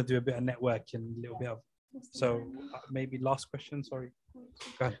 And we want to do a bit of networking, a little bit of, so maybe last question, sorry.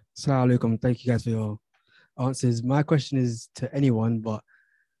 Go ahead. Assalamu alaikum. Thank you guys for your answers. My question is to anyone, but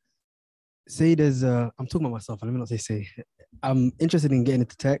say I'm talking about myself, and let me not say, I'm interested in getting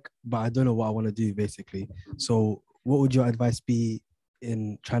into tech, but I don't know what I want to do basically. So what would your advice be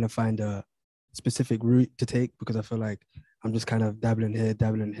in trying to find a specific route to take? Because I feel like I'm just kind of dabbling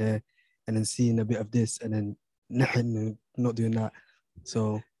here, and then seeing a bit of this, and then not doing that.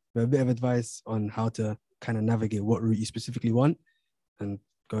 So a bit of advice on how to kind of navigate what route you specifically want and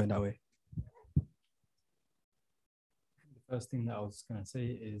going that way. The first thing that I was going to say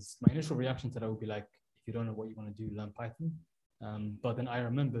is my initial reaction to that would be if you don't know what you want to do, learn Python. But then I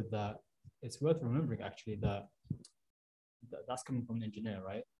remembered that it's worth remembering actually that that's coming from an engineer,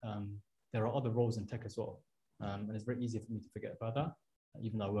 right? There are other roles in tech as well. And it's very easy for me to forget about that,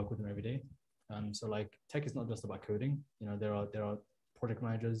 even though I work with them every day. So tech is not just about coding. There are project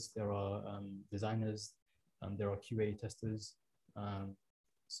managers, there are designers, there are QA testers.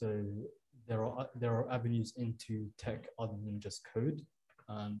 So there are avenues into tech other than just code.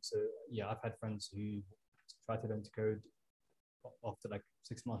 So yeah, I've had friends who tried to learn to code after like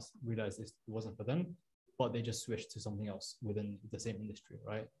 6 months, realized it wasn't for them, but they just switched to something else within the same industry,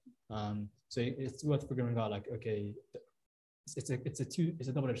 right? So it's worth figuring out like, okay, it's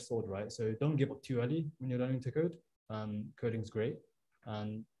a double-edged sword, right? So don't give up too early when you're learning to code. Coding is great,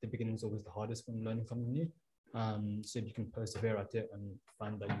 and the beginning is always the hardest when learning something new. So if you can persevere at it and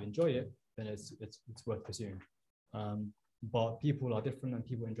find that you enjoy it, then it's worth pursuing. But people are different and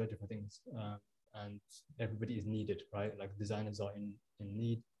people enjoy different things, and everybody is needed, right? Like designers are in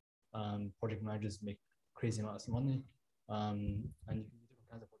need, project managers make crazy amounts of money, and you can do different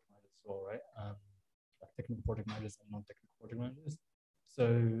kinds of project managers as well, right? Like technical project managers and non-technical project managers. So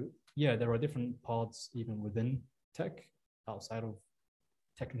yeah, there are different paths even within tech outside of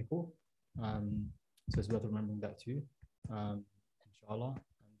technical. So it's worth remembering that too, inshallah,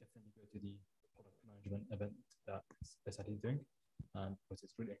 and definitely go to the product management event that SID is doing, because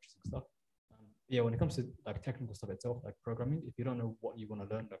it's really interesting stuff. Yeah, when it comes to like technical stuff itself, like programming, if you don't know what you want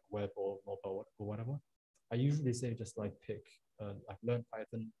to learn, like web or mobile or whatever, I usually say just like pick, like learn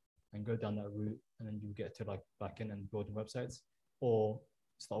Python and go down that route, and then you get to like backend and building websites, or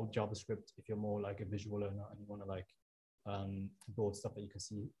start with JavaScript if you're more like a visual learner and you want to like build stuff that you can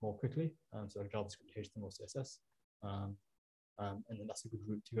see more quickly. So like JavaScript, HTML, CSS, and then that's a good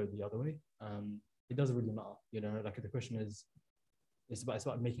route to go the other way. It doesn't really matter, you know. Like the question is, it's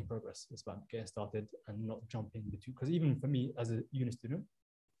about making progress. It's about getting started and not jumping between. Because even for me as a uni student,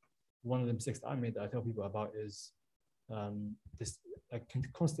 one of the mistakes that I made that I tell people about is this like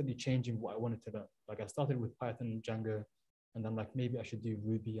constantly changing what I wanted to learn. Like I started with Python and Django, and then like maybe I should do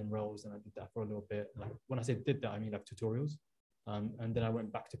Ruby and Rails, and I did that for a little bit. Like when I say did that, I mean like tutorials. And then I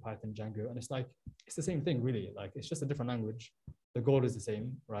went back to Python, Django, and it's like it's the same thing really. Like it's just a different language. The goal is the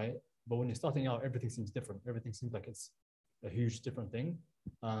same, right? But when you're starting out, everything seems different. Everything seems like it's a huge different thing.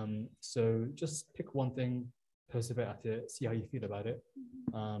 So just pick one thing, persevere at it, see how you feel about it,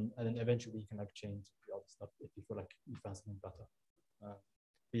 and then eventually you can like change the other stuff if you feel like you found something better.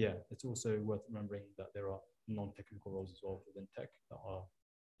 But yeah, it's also worth remembering that there are non-technical roles as well within tech that are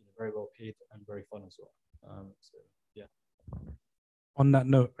very well paid and very fun as well. So yeah. On that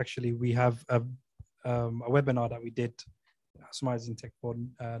note, actually, we have a webinar that we did, Somalis in Tech, for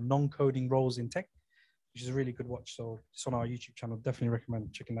non-coding roles in tech, which is a really good watch. So it's on our YouTube channel. Definitely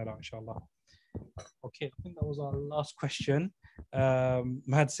recommend checking that out, inshallah. Okay, I think that was our last question.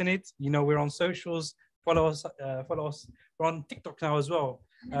 Mahad Sinit, you know, we're on socials. Follow us. We're on TikTok now as well.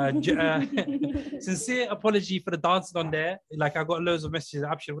 Sincere apology for the dancing on there. Like I got loads of messages.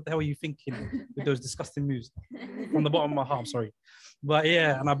 Abshir, what the hell are you thinking with those disgusting moves? From the bottom of my heart, I'm sorry. But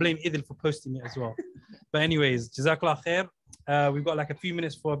yeah, and I blame Idil for posting it as well. But anyways, Jazakallah khair. We've got like a few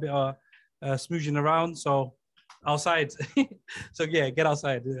minutes for a bit of smoozing around. So outside. So yeah, get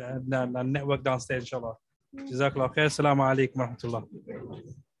outside and network downstairs, inshallah. Jazakallah khair. Assalamu alaikum wa rahmatullah.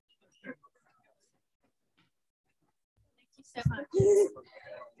 Thank you so much.